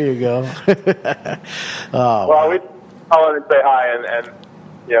mail. There you go. Well, we wanted to say hi and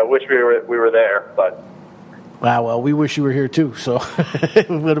wish we were there, but. Wow, well, we wish you were here too. So it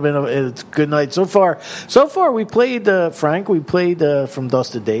would have been it's a good night so far. So far, we played Frank. We played from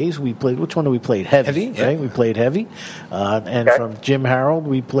Dusted Days. We played, which one did we play? Heavy, right? Yeah. We played Heavy, and from Jim Harold,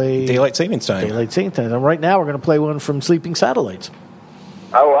 we played Daylight Savings Time. Daylight Savings Time. And right now, we're going to play one from Sleeping Satellites.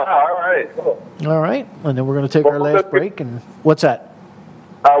 Oh wow! All right, cool. All right, and then we're going to take our last break. And what's that?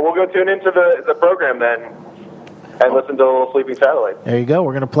 We'll go tune into the program then, and listen to a little Sleeping Satellite. There you go.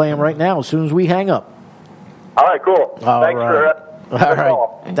 We're going to play them right now as soon as we hang up. All right, cool. Thanks for all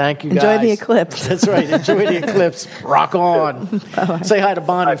right. Thank you, guys. Enjoy the eclipse. That's right. Enjoy the eclipse. Rock on. Bye-bye. Say hi to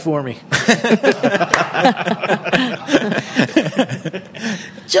Bonnie for me.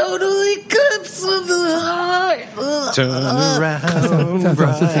 Total eclipse of the heart. Turn around.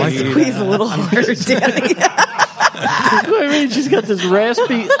 Squeeze a little harder, Danny. I mean, she's got this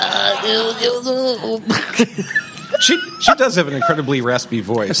raspy. She does have an incredibly raspy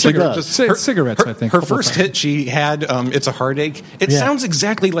voice. Cigarettes, I think. Her first hit, she had "It's a Heartache." It sounds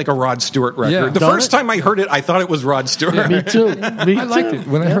exactly like a Rod Stewart record. Yeah. The first time I heard it, I thought it was Rod Stewart. Yeah, me too. I liked it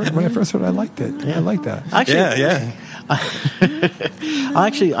when I first heard it. I liked it. Yeah. I like that.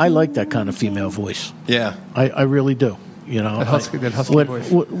 Actually, I like that kind of female voice. Yeah, I really do. That husky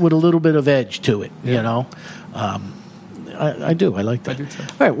voice with a little bit of edge to it. Yeah. I do. I like that. I do too. All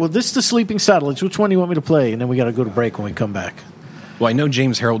right. Well, this is the Sleeping Satellites. Which one do you want me to play? And then we got to go to break when we come back. Well, I know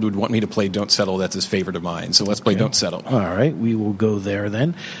James Harold would want me to play "Don't Settle." That's his favorite of mine. So let's play "Don't Settle." All right. We will go there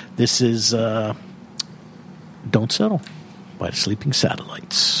then. This is "Don't Settle" by the Sleeping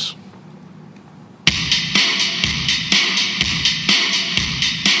Satellites.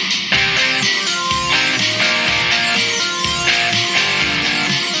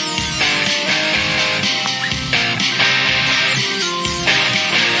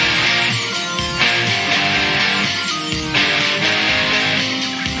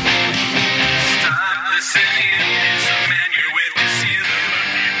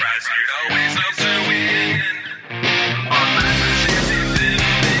 Always up to win. On my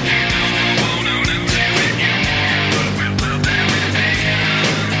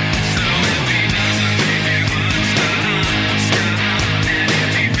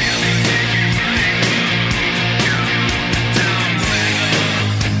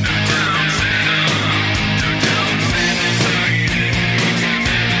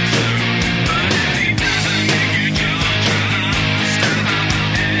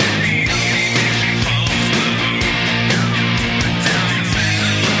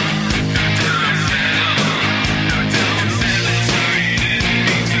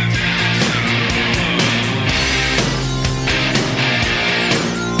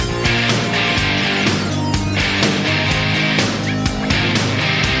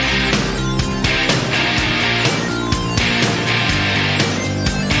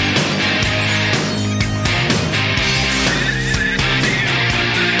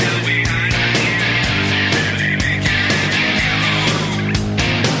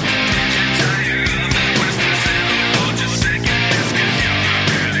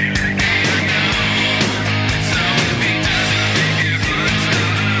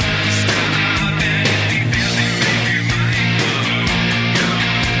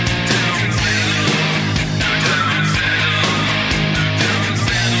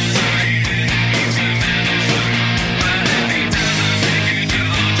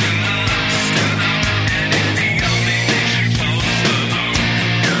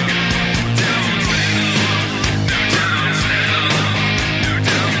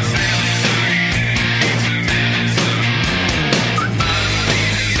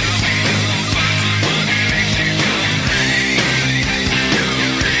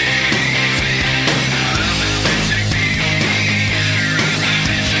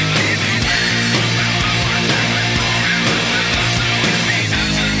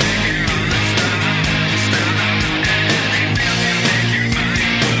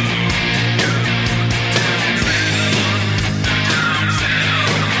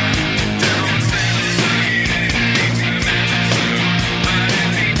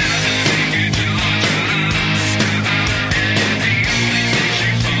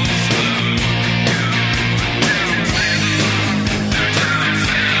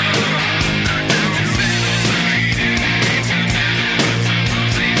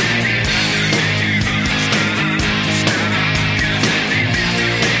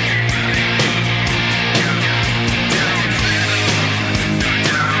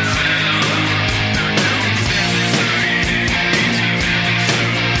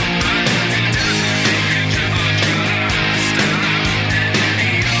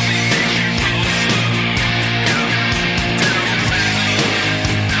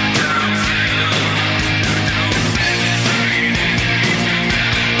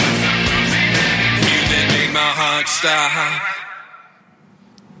stop.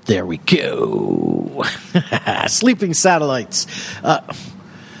 There we go. Sleeping satellites.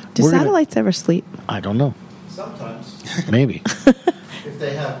 Do satellites ever sleep? I don't know. Sometimes. Maybe. If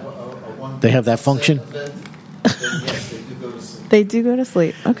they have one. They have that function? Then yes, they do go to sleep. They do go to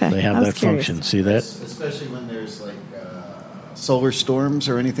sleep. Okay. They have I was that curious. function. See that? Especially when there's like solar storms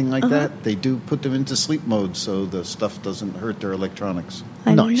or anything like that. They do put them into sleep mode so the stuff doesn't hurt their electronics.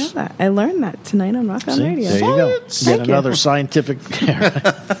 I didn't know that. I learned that tonight on Rock On See? Radio. There you go. Thank Yet you. another scientific.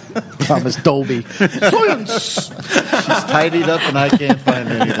 Thomas Dolby. Science! She's tidied up and I can't find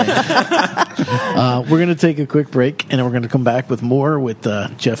anything. We're going to take a quick break, and then we're going to come back with more with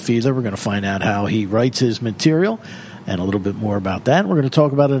Jeff Fiedler. We're going to find out how he writes his material and a little bit more about that. We're going to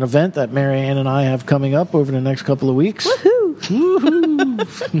talk about an event that Mary Ann and I have coming up over the next couple of weeks. Woohoo!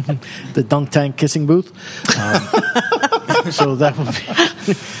 The Dunk Tank Kissing Booth. So that would be...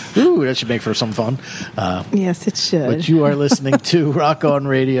 Ooh, that should make for some fun. Yes, it should. But you are listening to Rock On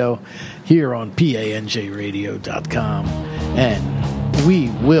Radio here on PANJRadio.com. And we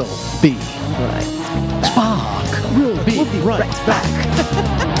will be right back. Spock will be right back.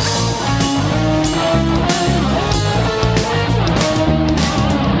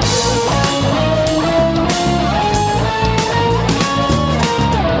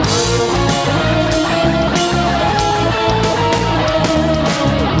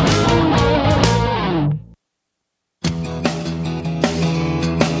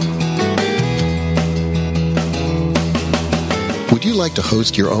 Would you like to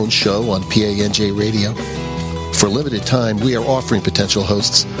host your own show on PANJ Radio? For a limited time, we are offering potential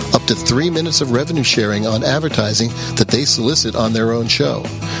hosts up to 3 minutes of revenue sharing on advertising that they solicit on their own show.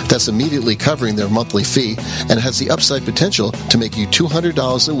 That's immediately covering their monthly fee and has the upside potential to make you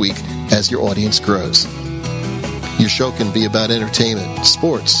 $200 a week as your audience grows. Your show can be about entertainment,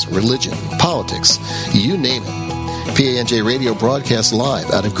 sports, religion, politics, you name it. PANJ Radio broadcasts live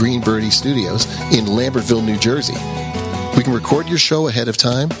out of Green Birdie Studios in Lambertville, New Jersey. We can record your show ahead of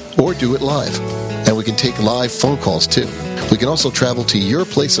time or do it live. And we can take live phone calls too. We can also travel to your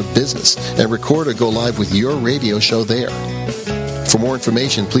place of business and record or go live with your radio show there. For more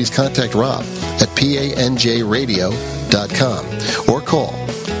information, please contact Rob at PANJRadio.com or call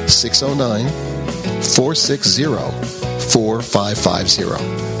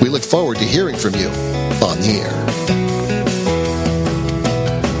 609-460-4550. We look forward to hearing from you on the air.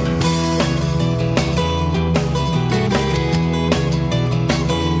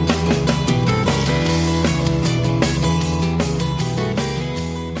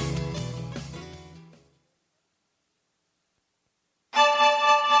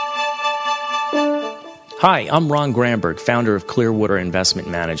 Hi, I'm Ron Gramberg, founder of Clearwater Investment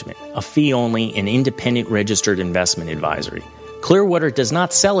Management, a fee-only and independent registered investment advisory. Clearwater does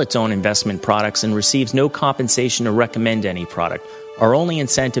not sell its own investment products and receives no compensation to recommend any product. Our only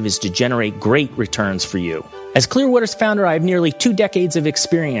incentive is to generate great returns for you. As Clearwater's founder, I have nearly 2 decades of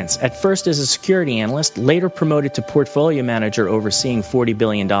experience, at first as a security analyst, later promoted to portfolio manager overseeing $40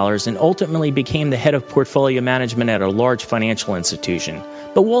 billion, and ultimately became the head of portfolio management at a large financial institution.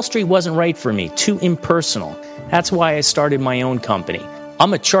 But Wall Street wasn't right for me, too impersonal. That's why I started my own company.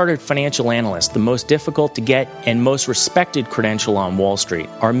 I'm a chartered financial analyst, the most difficult to get and most respected credential on Wall Street.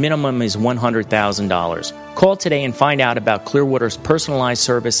 Our minimum is $100,000. Call today and find out about Clearwater's personalized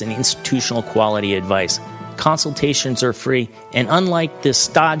service and institutional quality advice. Consultations are free, and unlike the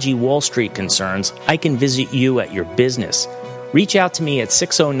stodgy Wall Street concerns, I can visit you at your business. Reach out to me at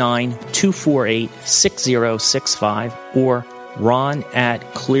 609-248-6065 or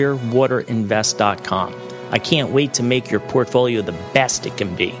ron@clearwaterinvest.com. I can't wait to make your portfolio the best it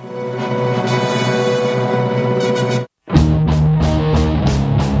can be. All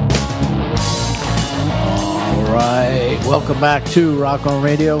right. Welcome back to Rock On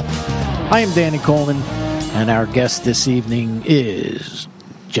Radio. I am Danny Coleman, and our guest this evening is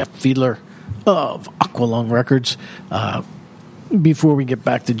Jeff Fiedler of Aqualung Records. Before we get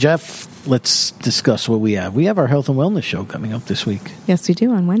back to Jeff, let's discuss what we have. We have our health and wellness show coming up this week. Yes, we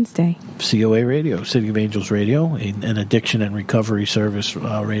do, on Wednesday. COA Radio, City of Angels Radio, an addiction and recovery service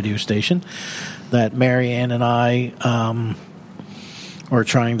radio station that Mary Ann and I are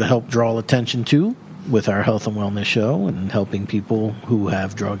trying to help draw attention to with our health and wellness show and helping people who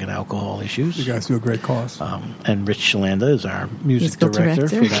have drug and alcohol issues. You guys do a great cause. And Rich Shalanda is our music Musical director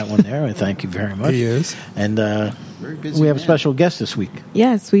director. for that one there. I thank you very much. He is. And Very busy we have a man. special guest this week.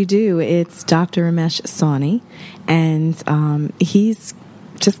 Yes, we do. It's Dr. Ramesh Sawhney, and he's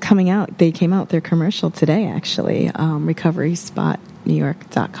just coming out. They came out with their commercial today, actually,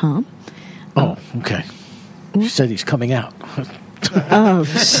 recoveryspotnewyork.com. Oh, okay. She said he's coming out. Oh,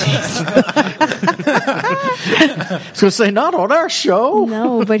 jeez. I was going to say, not on our show.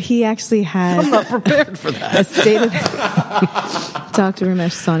 No, but he actually has. I'm not prepared for that. Dr.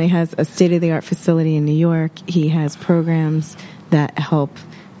 Ramesh Sawhney has a state-of-the-art facility in New York. He has programs that help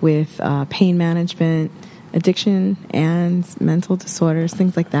with pain management, addiction, and mental disorders,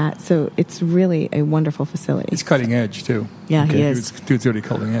 things like that. So it's really a wonderful facility. He's cutting edge, too. Yeah, he is. Dude's really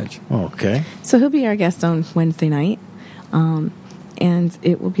cutting edge. Okay. So he'll be our guest on Wednesday night. And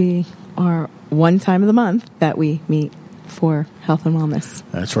it will be our one time of the month that we meet for health and wellness.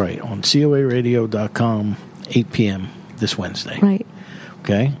 That's right. On COARadio.com, 8 p.m. this Wednesday. Right.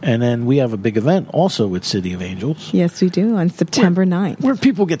 Okay. And then we have a big event also with City of Angels. Yes, we do, on September 9th. Where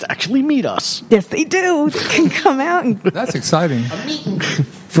people get to actually meet us. Yes, they do. They can come out. And That's exciting.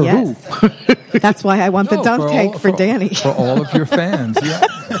 For who? That's why I want the dunk tank for Danny. For all of your fans, yeah.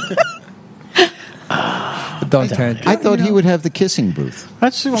 Dunk tank. I thought he would have the kissing booth.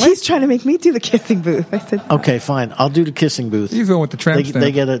 He's trying to make me do the kissing booth. I said, Okay, fine. I'll do the kissing booth. He's going with the tramp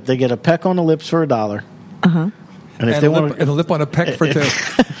stamp. They get a peck on the lips for $1. uh-huh. And if And they a want lip, and a lip on a peck for 2.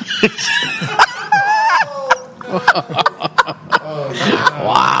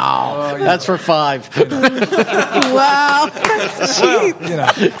 Wow. That's for 5. Wow, that's cheap.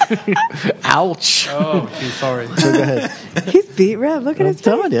 Ouch. Oh, geez, sorry. So go ahead. He's beat red. Look at his face.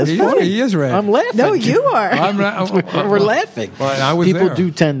 telling you, it's It's funny. funny. He is red. I'm laughing. No, you are. We're laughing. Well, I was People there.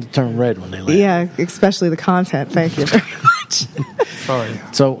 do tend to turn red when they laugh. Yeah, especially the content. Thank you very much. Sorry.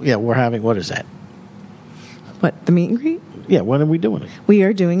 So, yeah, we're having, what is that? What, the meet and greet? Yeah, when are we doing it? We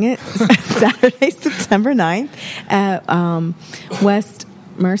are doing it Saturday, September 9th at West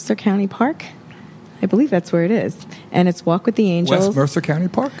Mercer County Park. I believe that's where it is. And it's Walk with the Angels. West Mercer County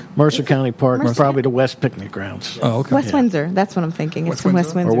Park? Mercer County Park, Mercer probably the West Picnic Grounds. Oh, okay. West Windsor. That's what I'm thinking. It's West from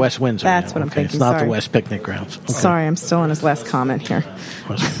West Windsor? Windsor. Or West Windsor. That's yeah, what I'm okay. thinking. It's not Sorry. the West Picnic Grounds. Okay. Sorry, I'm still on his last comment here.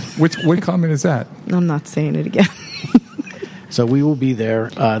 What comment is that? I'm not saying it again. So we will be there.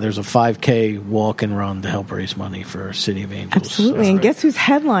 There's a 5K walk and run to help raise money for City of Angels. Absolutely. And guess who's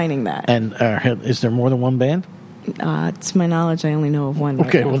headlining that? And is there more than one band? To my knowledge, I only know of one.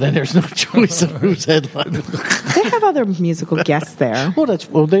 Okay, right well now. then there's no choice of who's headlining. They have other musical guests there. Well,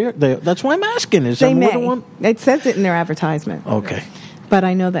 that's why I'm asking. Is They there more may. than one? It says it in their advertisement. Okay. But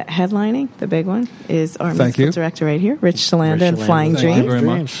I know that headlining, the big one, is our Thank musical you. director right here, Rich Shalanda and Rich Flying Shalanda. Thank you Dreams.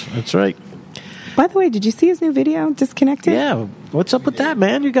 very much. That's right. By the way, did you see his new video, Disconnected? Yeah. What's up with that,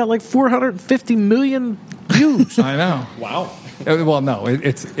 man? You got like 450 million views. I know. Wow. Well, no,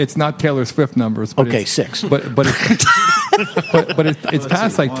 it's not Taylor Swift numbers. But Okay, it's, 6. But it's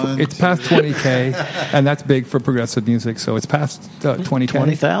past it's past 20K, and that's big for progressive music. So it's past 20K.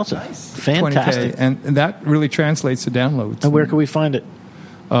 20,000. Fantastic. 20K, and that really translates to downloads. And where can we find it?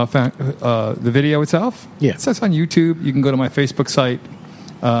 The video itself? Yeah. It says on YouTube. You can go to my Facebook site,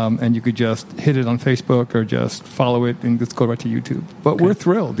 and you could just hit it on Facebook or just follow it and just go right to YouTube. But we're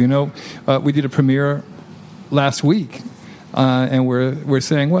thrilled. We did a premiere last week, and we're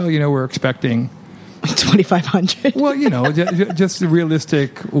saying, well, we're expecting 2,500. Well, just the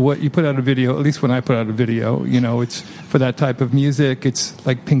realistic, what you put out a video, at least when I put out a video, it's for that type of music. It's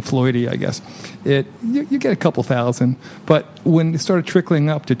like Pink Floyd-y, I guess. You get a couple thousand, but when it started trickling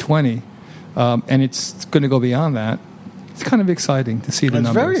up to 20, and it's going to go beyond that, it's kind of exciting to see the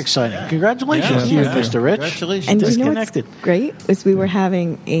numbers. It's very exciting. Congratulations to you, Mr. Rich. Congratulations. And you know Disconnected. what's great is we were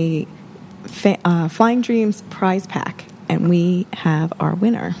having a Flying Dreams prize pack, and we have our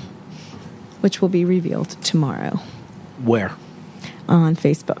winner, which will be revealed tomorrow Where? on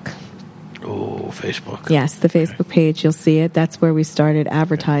Facebook. Oh, Facebook. Yes, the Facebook page. You'll see it. That's where we started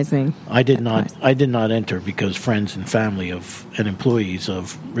advertising. I did not enter because friends and family and employees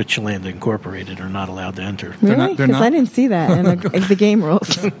of Rich Shalanda Incorporated are not allowed to enter. Really? Because I didn't see that in the game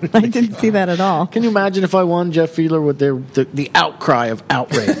rules. I didn't see that at all. Can you imagine if I won, Jeff Fiedler, with the outcry of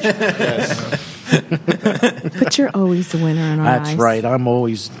outrage? But you're always the winner in our eyes. That's right. I'm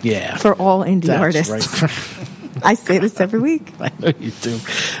always, yeah. For all indie That's artists. right. I say this every week. I know you do.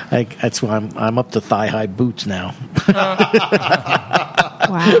 That's why I'm up to thigh-high boots now.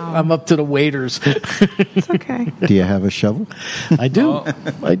 Wow. I'm up to the waders. It's okay. Do you have a shovel? I do.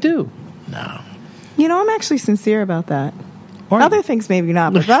 I do. No. You know, I'm actually sincere about that. Other things maybe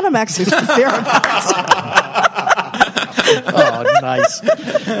not, but that I'm actually sincere about. Oh, nice.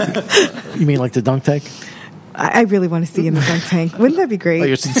 You mean like the dunk tank? I really want to see you in the dunk tank. Wouldn't that be great? Oh,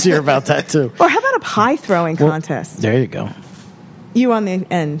 you're sincere about that, too. Or how about a pie throwing contest? There you go. You on the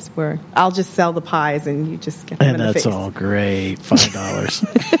end where I'll just sell the pies and you just get them And in the that's face. all great. $5.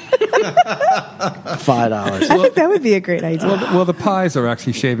 $5. I think that would be a great idea. Well, the pies are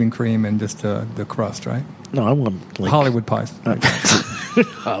actually shaving cream and just the crust, right? No, I want Hollywood pies.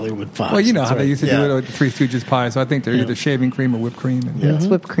 Hollywood pies. Well, you know that's how they right. used to do it with the Three Stooges pie, so I think they're Yeah. either shaving cream or whipped cream. And It's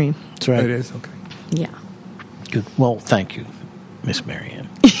whipped cream. That's right. It is, okay. Yeah. Good. Well, thank you, Miss Marianne.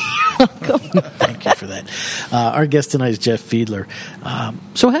 Thank you for that. Our guest tonight is Jeff Fiedler.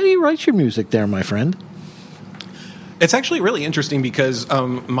 So how do you write your music there, my friend? It's actually really interesting because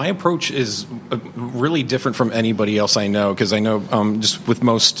my approach is really different from anybody else I know, because I know just with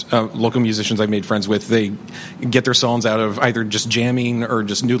most local musicians I've made friends with, they get their songs out of either just jamming or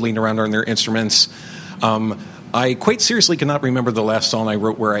just noodling around on their instruments. I quite seriously cannot remember the last song I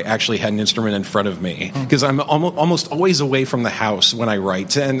wrote where I actually had an instrument in front of me, because I'm almost always away from the house when I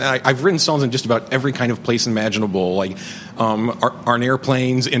write. And I've written songs in just about every kind of place imaginable, like on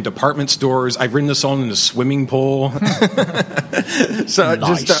airplanes, in department stores. I've written a song in a swimming pool. So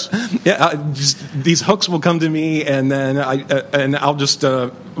Nice. just these hooks will come to me, and then I'll just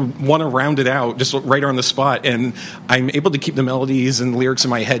want to round it out just right on the spot, and I'm able to keep the melodies and lyrics in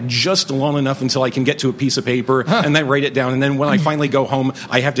my head just long enough until I can get to a piece of paper and then write it down. And then when I finally go home,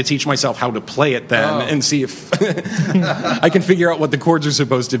 I have to teach myself how to play it then and see if I can figure out what the chords are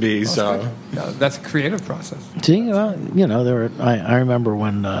supposed to be. That's a creative process. See, you know, I remember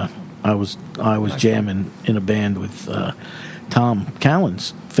when I was jamming in a band with Tom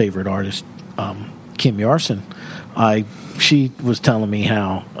Callan's favorite artist, Kim Yarson. She was telling me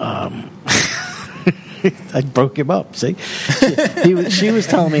how I broke him up. See, she was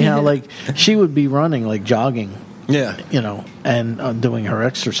telling me how like she would be running, like jogging. Yeah, you know, and doing her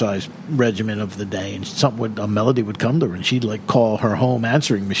exercise regimen of the day, and a melody would come to her, and she'd like call her home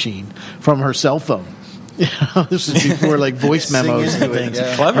answering machine from her cell phone. You know, this is before like voice memos and things.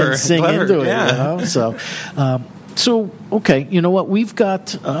 Clever, and sing clever, into it. yeah. You know? So okay, you know what? We've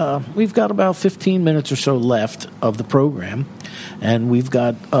got about 15 minutes or so left of the program, and we've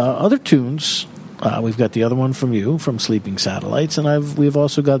got other tunes. We've got the other one from you, from Sleeping Satellites, and we've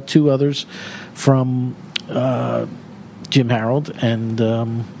also got two others from Jim Harold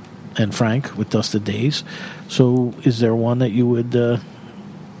and Frank with Dusted Days. So, is there one that you would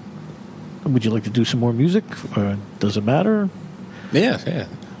you like to do some more music, or does it matter? Yeah.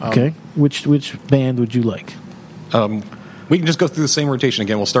 Okay, which band would you like? We can just go through the same rotation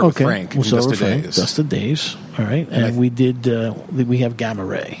again. We'll start with Frank. We'll start Dusted with Frank. Days. Dusted Days. All right, and we have Gamma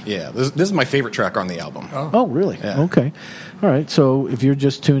Ray. Yeah, this is my favorite track on the album. Oh, really? Yeah. Okay. All right. So if you're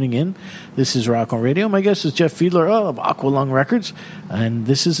just tuning in, this is Rock on Radio. My guest is Jeff Fiedler of Aqualung Records, and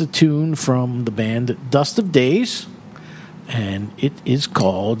this is a tune from the band Dust of Days, and it is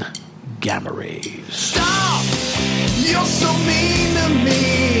called Gamma Rays. Stop! You're so mean to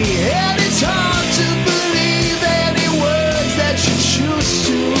me, and it's hard to believe any words that you choose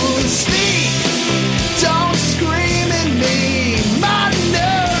to speak. Don't scream at me. My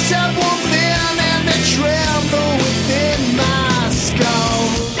nerves have warmed in and they tremble within my skull.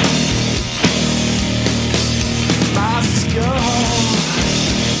 My skull.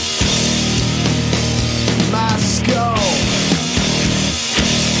 My skull.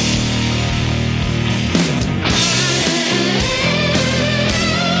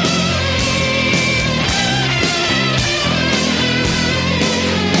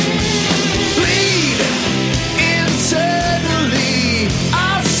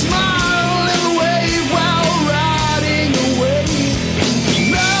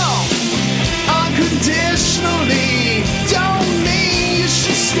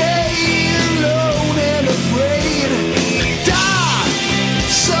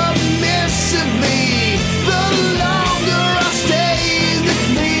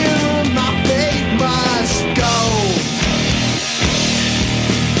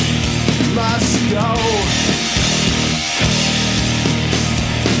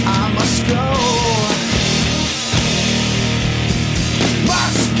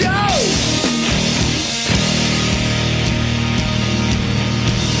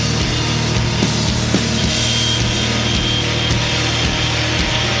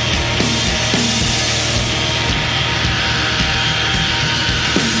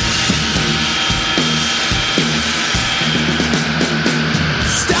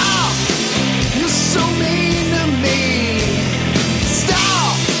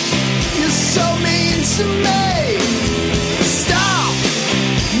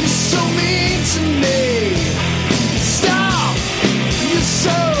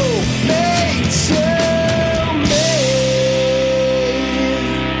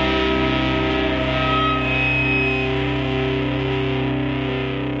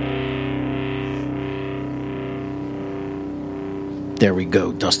 There we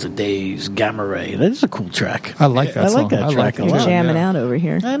go. Dust of Days, Gamma Ray. That is a cool track. I like that I song. like that track a You're lot. jamming out over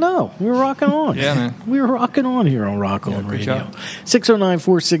here. I know. We're rocking on. Yeah, man. We're rocking on here on Rock On good Radio. job.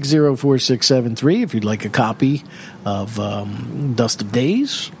 609-460-4673 if you'd like a copy of Dust of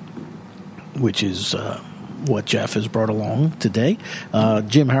Days, which is what Jeff has brought along today.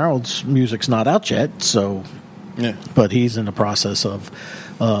 Jim Harold's music's not out yet, so but he's in the process of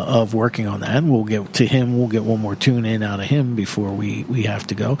working on that. We'll get to him. We'll get one more tune in out of him before we have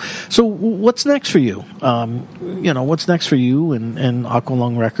to go. So what's next for you? What's next for you and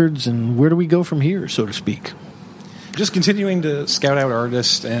Aqualung Records, and where do we go from here, so to speak? Just continuing to scout out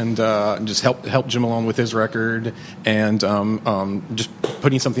artists and just help Jim along with his record, and just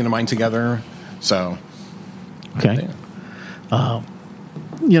putting something of mine together. So, okay.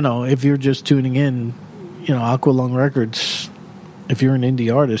 If you're just tuning in, Aqualung Records, if you're an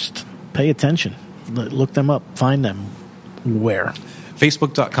indie artist, pay attention. Look them up. Find them. Where?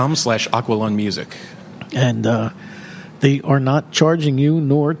 Facebook.com/Aqualung Music. And they are not charging you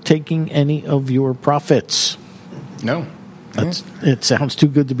nor taking any of your profits. No. It sounds too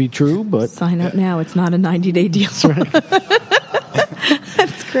good to be true, but... Sign up now. It's not a 90-day deal. That's right.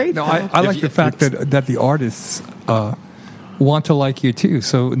 That's great. No, I like the fact that the artists want to like you too.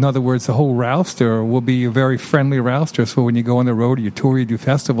 So in other words, the whole roster will be a very friendly roster. So when you go on the road, you tour, you do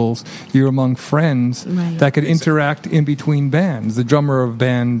festivals, you're among friends that could interact in between bands. The drummer of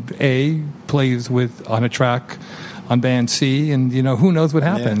band A plays on a track on band C, and who knows what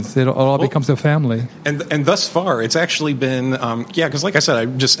happens. It all becomes a family. And just far, it's actually been because like I said, I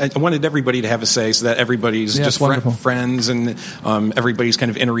wanted everybody to have a say, so that everybody's just friends and everybody's kind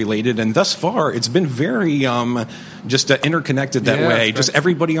of interrelated. And thus far, it's been very interconnected that way. Just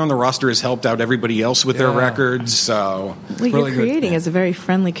everybody on the roster has helped out everybody else with their records. So what you're creating is a very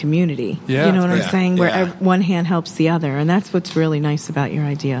friendly community. Yeah. You know what I'm saying? Where one hand helps the other, and that's what's really nice about your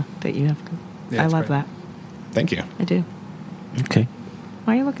idea that you have. I love that. Thank you. I do. Okay.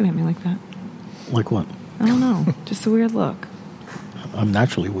 Why are you looking at me like that? Like what? I don't know. Just a weird look. I'm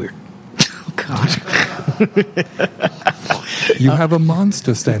naturally weird. Oh, God. You have a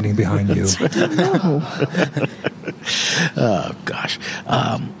monster standing behind you. I don't know. Oh, gosh.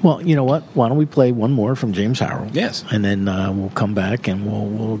 Well, you know what? Why don't we play one more from James Harold? Yes. And then we'll come back and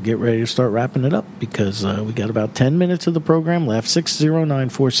we'll get ready to start wrapping it up because we got about 10 minutes of the program left.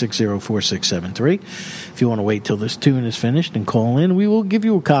 609-460-4673. If you want to wait till this tune is finished and call in, we will give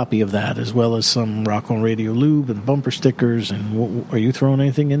you a copy of that as well as some Rock on Radio lube and bumper stickers. And are you throwing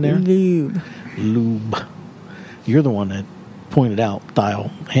anything in there? Lube. You're the one that pointed out Dial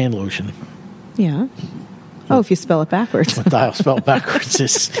hand lotion. Yeah. Oh, if you spell it backwards. Dial spelled backwards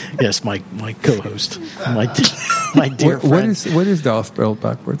is, yes, my co-host, my dear friend. What is Dial spelled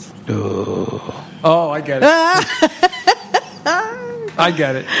backwards? Oh, I get it. I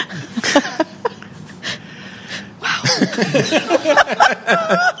get it.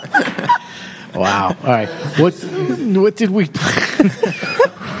 Wow. All right. What did we...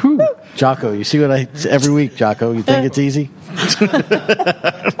 Jocko, you see what every week, Jocko, you think it's easy?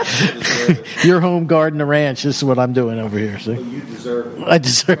 Your home garden, the ranch, this is what I'm doing over here. See? Well, you deserve it. I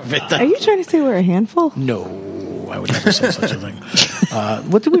deserve it. Are you trying to say we're a handful? No, I would never say such a thing.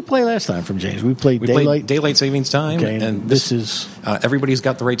 What did we play last time from James? We played Daylight Savings Time. Okay, and this is... Everybody's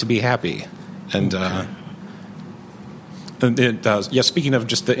Got the Right to Be Happy. And... speaking of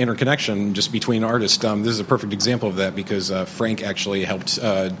just the interconnection just between artists, this is a perfect example of that because Frank actually helped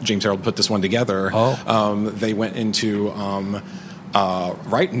James Harold put this one together. They went into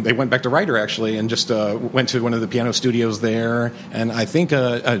they went back to Ryder actually and just went to one of the piano studios there, and I think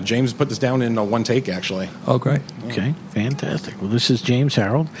James put this down in one take actually. Oh, great. Okay, fantastic. Well, this is James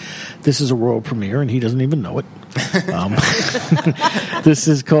Harold. This is a world premiere, and he doesn't even know it. This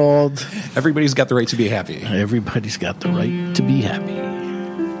is called Everybody's Got the Right to Be Happy. Everybody's Got the Right to Be Happy.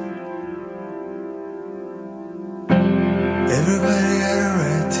 Everybody got a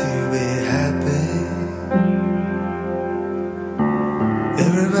right to be happy.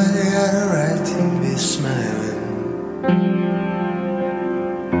 Everybody got a right to be smiling.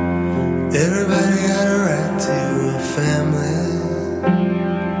 Everybody got a right to a family.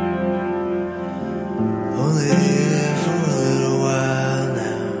 Only for a little while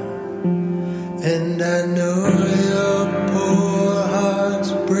now. And I know your poor heart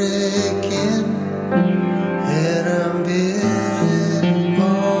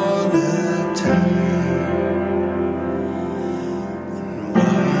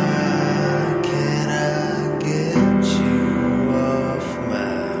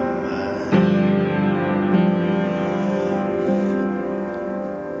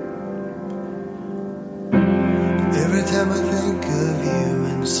time I think of you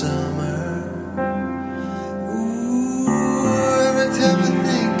in summer. Ooh, every time I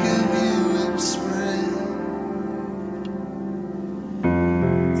think of you in spring.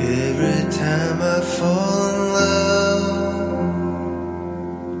 Every time I fall in love,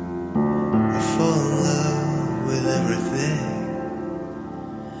 I fall in love with everything.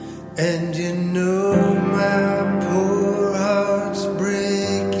 And you know my poor heart's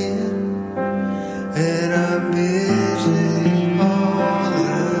breaking, and I'm busy all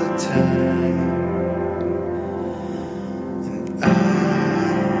the time, and I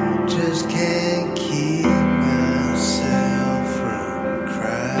just can't keep myself from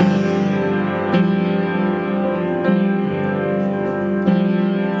crying.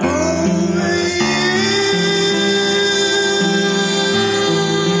 Over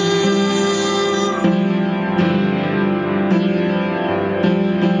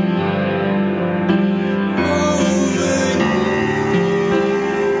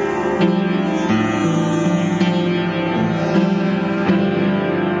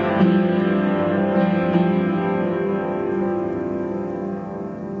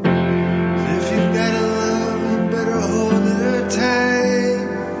If you've got a love, you better hold her tight.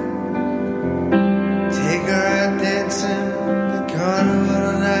 Take her out dancing the carnival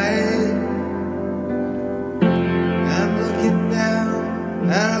tonight. I'm looking down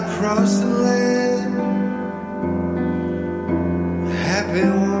out across the land. A happy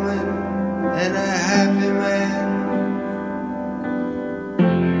woman and a happy man.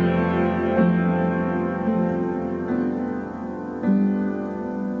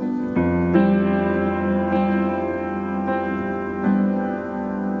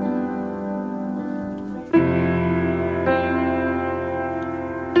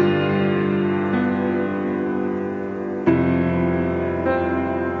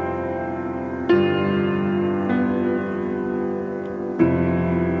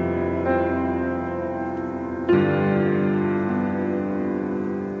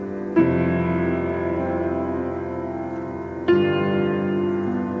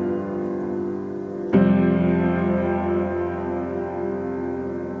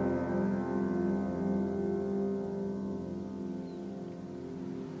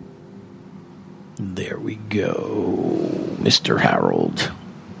 There we go, Mr. Harold.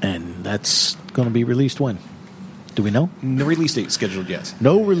 And that's going to be released when? Do we know? No release date scheduled yet.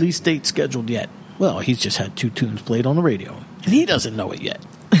 No release date scheduled yet. Well, he's just had 2 tunes played on the radio, and he doesn't know it yet.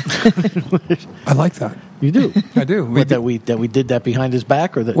 I like that. You do? I do. But that we did that behind his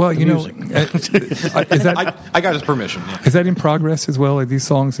back, or that? Well, the you know, music? is that I got his permission. Yeah. is that in progress as well? Are these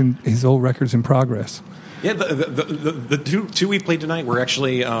songs in his old records in progress? Yeah, the two we played tonight were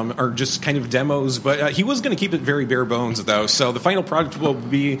actually are just kind of demos, but he was going to keep it very bare bones though. So the final product will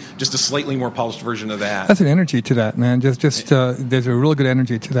be just a slightly more polished version of that. That's an energy to that, man. Just there's a real good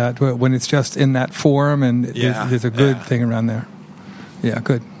energy to that when it's just in that form, and there's a good thing around there. Yeah,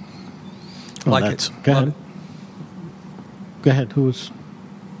 good. Like it. Go ahead. Go ahead. Who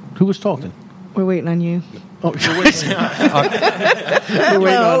was talking? We're waiting on you. Oh, we're waiting on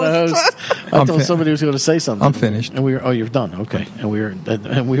the host. I thought somebody was going to say something. I'm finished. And you're done. Okay.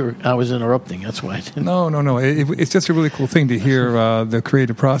 And I was interrupting. That's why I didn't. No. It's just a really cool thing to hear the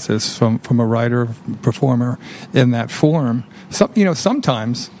creative process from a writer, performer in that form.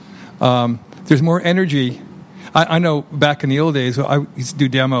 Sometimes there's more energy. I know back in the old days, I used to do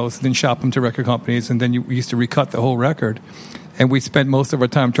demos, then shop them to record companies, and then we used to recut the whole record. And we spent most of our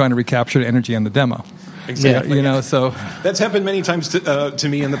time trying to recapture the energy on the demo. Exactly. So that's happened many times to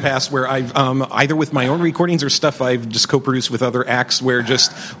me in the past, where I've either with my own recordings or stuff I've just co-produced with other acts, where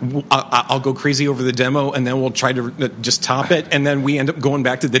just I'll go crazy over the demo, and then we'll try to just top it, and then we end up going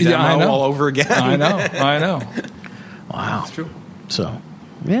back to the demo all over again. I know. Wow, it's true. So,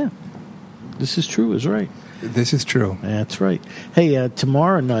 yeah, this is true. Is right. This is true. That's right. Hey,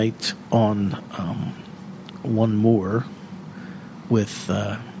 tomorrow night on One More with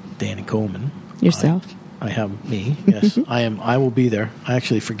Danny Coleman. Yourself? I have me, yes. I will be there. I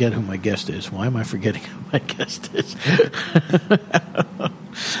actually forget who my guest is. Why am I forgetting who my guest is?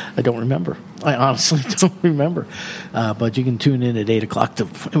 I don't remember. I honestly don't remember. But you can tune in at 8 o'clock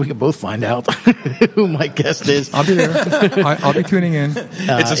and we can both find out who my guest is. I'll be there. I'll be tuning in.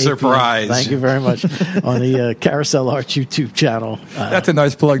 It's a surprise. Thank you very much. On the Carousel Arts YouTube channel. That's a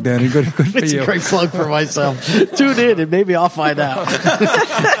nice plug, Danny. Good for you. It's a great plug for myself. Tune in and maybe I'll find out.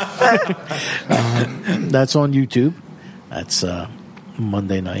 That's on YouTube. That's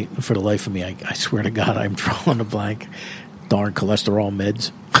Monday night. For the life of me, I swear to God, I'm drawing a blank. Darn cholesterol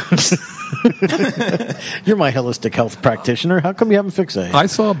meds. You're my holistic health practitioner. How come you haven't fixed that? I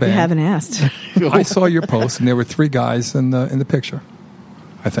saw Ben. You haven't asked. I saw your post, and there were 3 guys in the picture,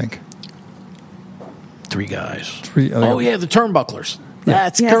 I think. 3 guys. 3. Oh, yeah, the turnbucklers. Yeah.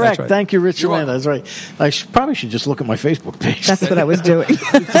 That's Yeah. correct. That's right. Thank you, Rich Yolanda. That's right. I probably should just look at my Facebook page. That's what I was doing.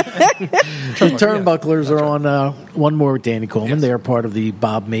 The Turnbucklers are on One More with Danny Coleman. They are part of the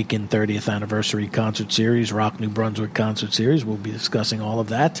Bob Macon 30th Anniversary Concert Series, Rock New Brunswick Concert Series. We'll be discussing all of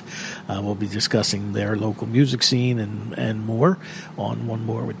that. We'll be discussing their local music scene and more on One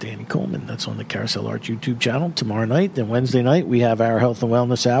More with Danny Coleman. That's on the Carousel Arts YouTube channel tomorrow night. Then Wednesday night, we have our Health and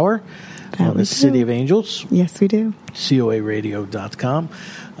Wellness Hour on the City of Angels. Yes, we do. COARadio.com.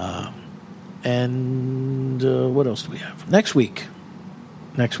 And what else do we have? Next week,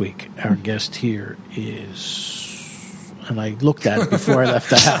 our guest here is, and I looked at it before I left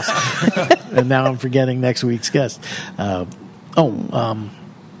the house, and now I'm forgetting next week's guest. The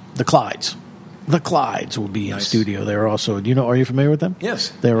Clydes. The Clydes will be in studio. They're also, are you familiar with them?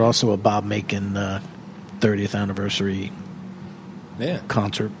 Yes. They're also a Bob Macon 30th anniversary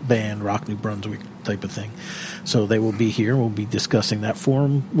concert band, Rock New Brunswick type of thing. So they will be here. We'll be discussing that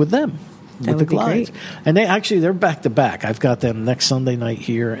forum with them. That would be great. And they're back to back. I've got them next Sunday night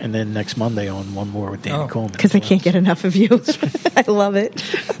here, and then next Monday on One More with Danny Coleman. Because I can't get enough of you. I love it.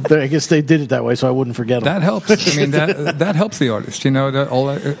 I guess they did it that way, so I wouldn't forget them. That helps. I mean, that helps the artist.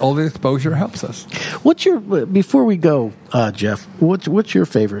 All the exposure helps us. Before we go, Jeff? What's your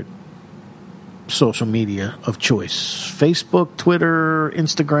favorite social media of choice? Facebook, Twitter,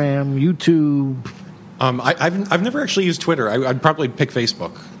 Instagram, YouTube. I've never actually used Twitter. I'd probably pick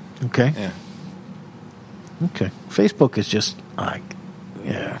Facebook. Okay. Yeah. Okay. Facebook is just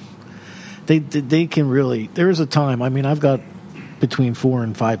They can really. There is a time. I mean, I've got between 4,000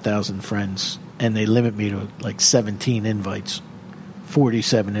 and 5,000 friends, and they limit me to like 17 invites,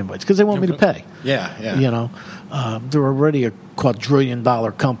 47 invites, because they want me to pay. Yeah. They're already a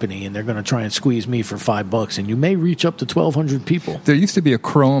quadrillion-dollar company, and they're going to try and squeeze me for $5, and you may reach up to 1,200 people. There used to be a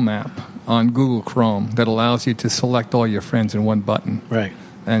Chrome app on Google Chrome that allows you to select all your friends in one button. Right.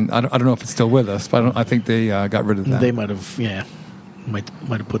 And I don't know if it's still with us, but I think they got rid of that. They might have, might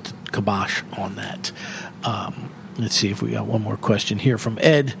have put the kibosh on that. Let's see if we got one more question here from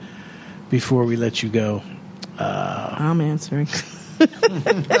Ed before we let you go. I'm answering.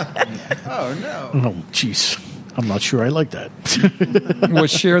 Oh, no. Oh, jeez. I'm not sure I like that. Well,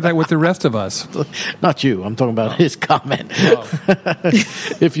 share that with the rest of us. Not you. I'm talking about his comment.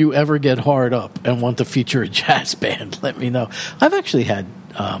 If you ever get hard up and want to feature a jazz band, let me know. I've actually had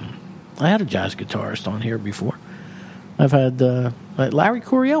I had a jazz guitarist on here before. I've had Larry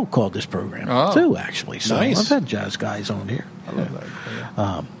Coryell called this program too, actually. So nice. I've had jazz guys on here. I love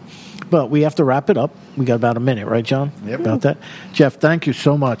that. But we have to wrap it up. We got about a minute, right, John? Yep. About that. Jeff, thank you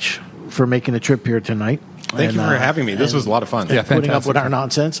so much for making the trip here tonight. Thank you for having me. This was a lot of fun. Yeah, putting up with our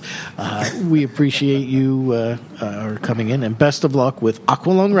nonsense. We appreciate you coming in, and best of luck with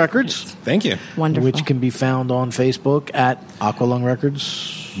Aqualung Records. Thank you. Wonderful. Which can be found on Facebook at Aqualung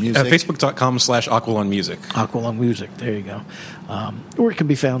Records. Music. Facebook.com/Aqualung Music. Aqualung Music. There you go. Or it can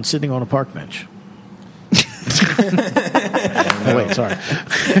be found sitting on a park bench. Oh, wait, sorry.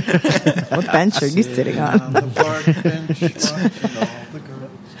 What bench are you sitting on? the park bench, watching all the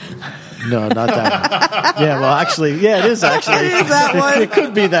girls. No, not that one. Yeah, well, actually, it is actually. It is that one. It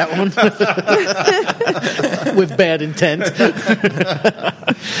could be that one. With bad intent.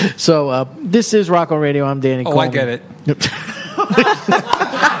 So, this is Rock on Radio. I'm Danny Coleman. I get it.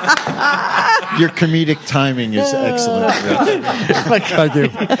 Your comedic timing is excellent. Thank you.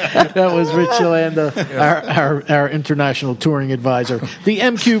 That was Rich Yolanda, our international touring advisor. The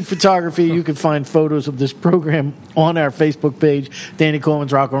M-Cube Photography. You can find photos of this program on our Facebook page, Danny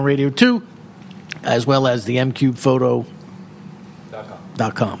Coleman's Rock on Radio 2, as well as the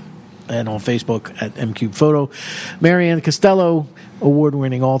mcubephoto.com. And on Facebook at mcube photo. Marianne Costello,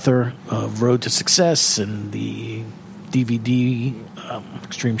 award-winning author of Road to Success and the DVD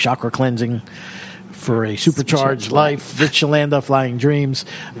Extreme Chakra Cleansing for a Supercharged Life. Rich Yolanda, Flying Dreams,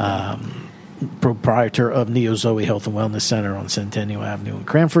 proprietor of Neo Zoe Health and Wellness Center on Centennial Avenue in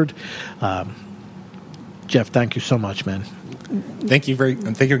Cranford. Jeff, thank you so much, man. Thank you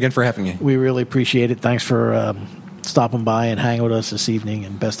again for having me. We really appreciate it. Thanks for stopping by and hanging with us this evening,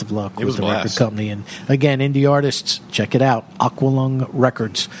 and best of luck with the record company. And again, indie artists, check it out. Aqualung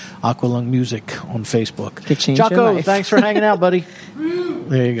Records, Aqualung Music on Facebook. Jocko, thanks for hanging out, buddy.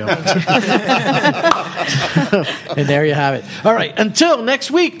 There you go. And there you have it. All right, until next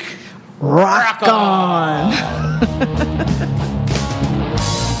week, rock on.